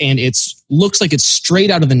Analytics. And it looks like it's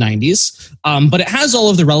straight out of the 90s, but it has all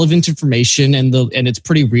of the relevant information and it's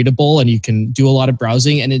pretty readable, and you can do a lot of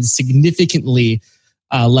browsing, and it's significantly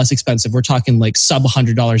less expensive. We're talking like sub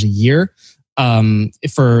 $100 a year.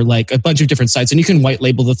 For like a bunch of different sites, and you can white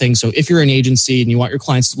label the thing. So if you're an agency and you want your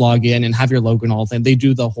clients to log in and have your logo and all that, they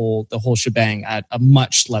do the whole shebang at a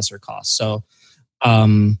much lesser cost. So,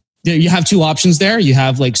 you have 2 options there. You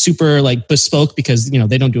have like super like bespoke, because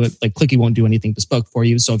they don't do it, like Clicky won't do anything bespoke for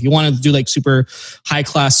you. So if you want to do like super high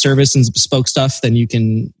class service and bespoke stuff, then you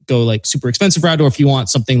can go like super expensive route. Or if you want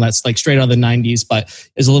something that's like straight out of the 90s but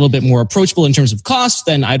is a little bit more approachable in terms of cost,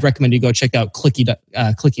 then I'd recommend you go check out Clicky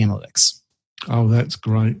Analytics. Oh, that's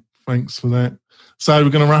great. Thanks for that. So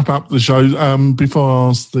we're going to wrap up the show. Before I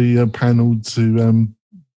ask the panel to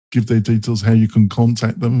give their details, how you can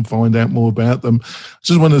contact them and find out more about them, I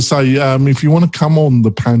just want to say, if you want to come on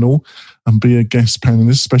the panel and be a guest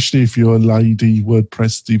panelist, especially if you're a lady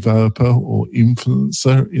WordPress developer or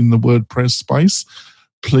influencer in the WordPress space,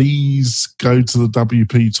 please go to the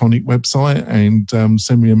WP Tonic website and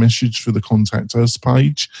send me a message for the Contact Us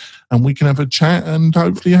page, and we can have a chat and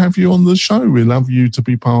hopefully have you on the show. We'd love you to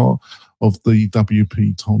be part of the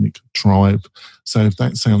WP Tonic tribe. So if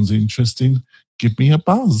that sounds interesting, give me a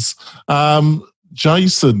buzz.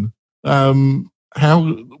 Jason,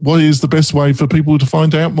 what is the best way for people to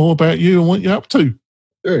find out more about you and what you're up to?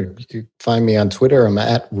 Sure. You can find me on Twitter. I'm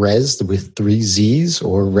at Rez with 3 Z's,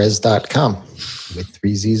 or Rez.com with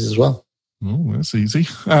 3 Z's as well. Oh, that's easy.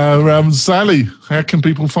 Sally, how can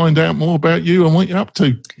people find out more about you and what you're up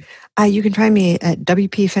to? You can find me at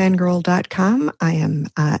WPFangirl.com. I am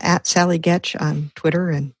at Sally Getch on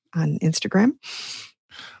Twitter and on Instagram.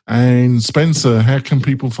 And Spencer, how can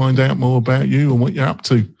people find out more about you and what you're up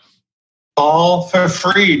to? All for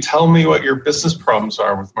free. Tell me what your business problems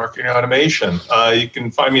are with marketing automation. You can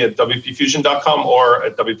find me at WPFusion.com or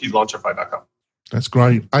at WPLaunchify.com. That's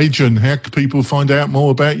great. Adrian, how can people find out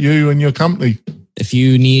more about you and your company? If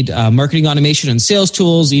you need marketing automation and sales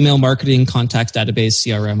tools, email marketing, contacts, database,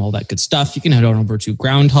 CRM, all that good stuff, you can head on over to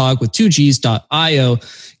groundhog.io,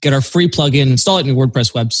 get our free plugin, install it in your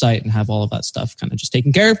WordPress website, and have all of that stuff kind of just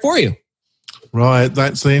taken care of for you. Right,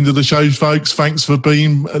 that's the end of the show, folks. Thanks for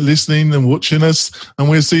listening and watching us. And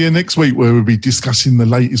we'll see you next week, where we'll be discussing the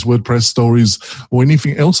latest WordPress stories or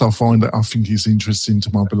anything else I find that I think is interesting to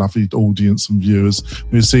my beloved audience and viewers.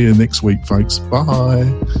 We'll see you next week, folks. Bye.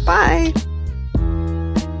 Bye.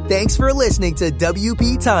 Thanks for listening to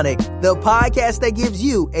WP Tonic, the podcast that gives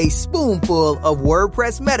you a spoonful of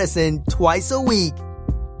WordPress medicine twice a week.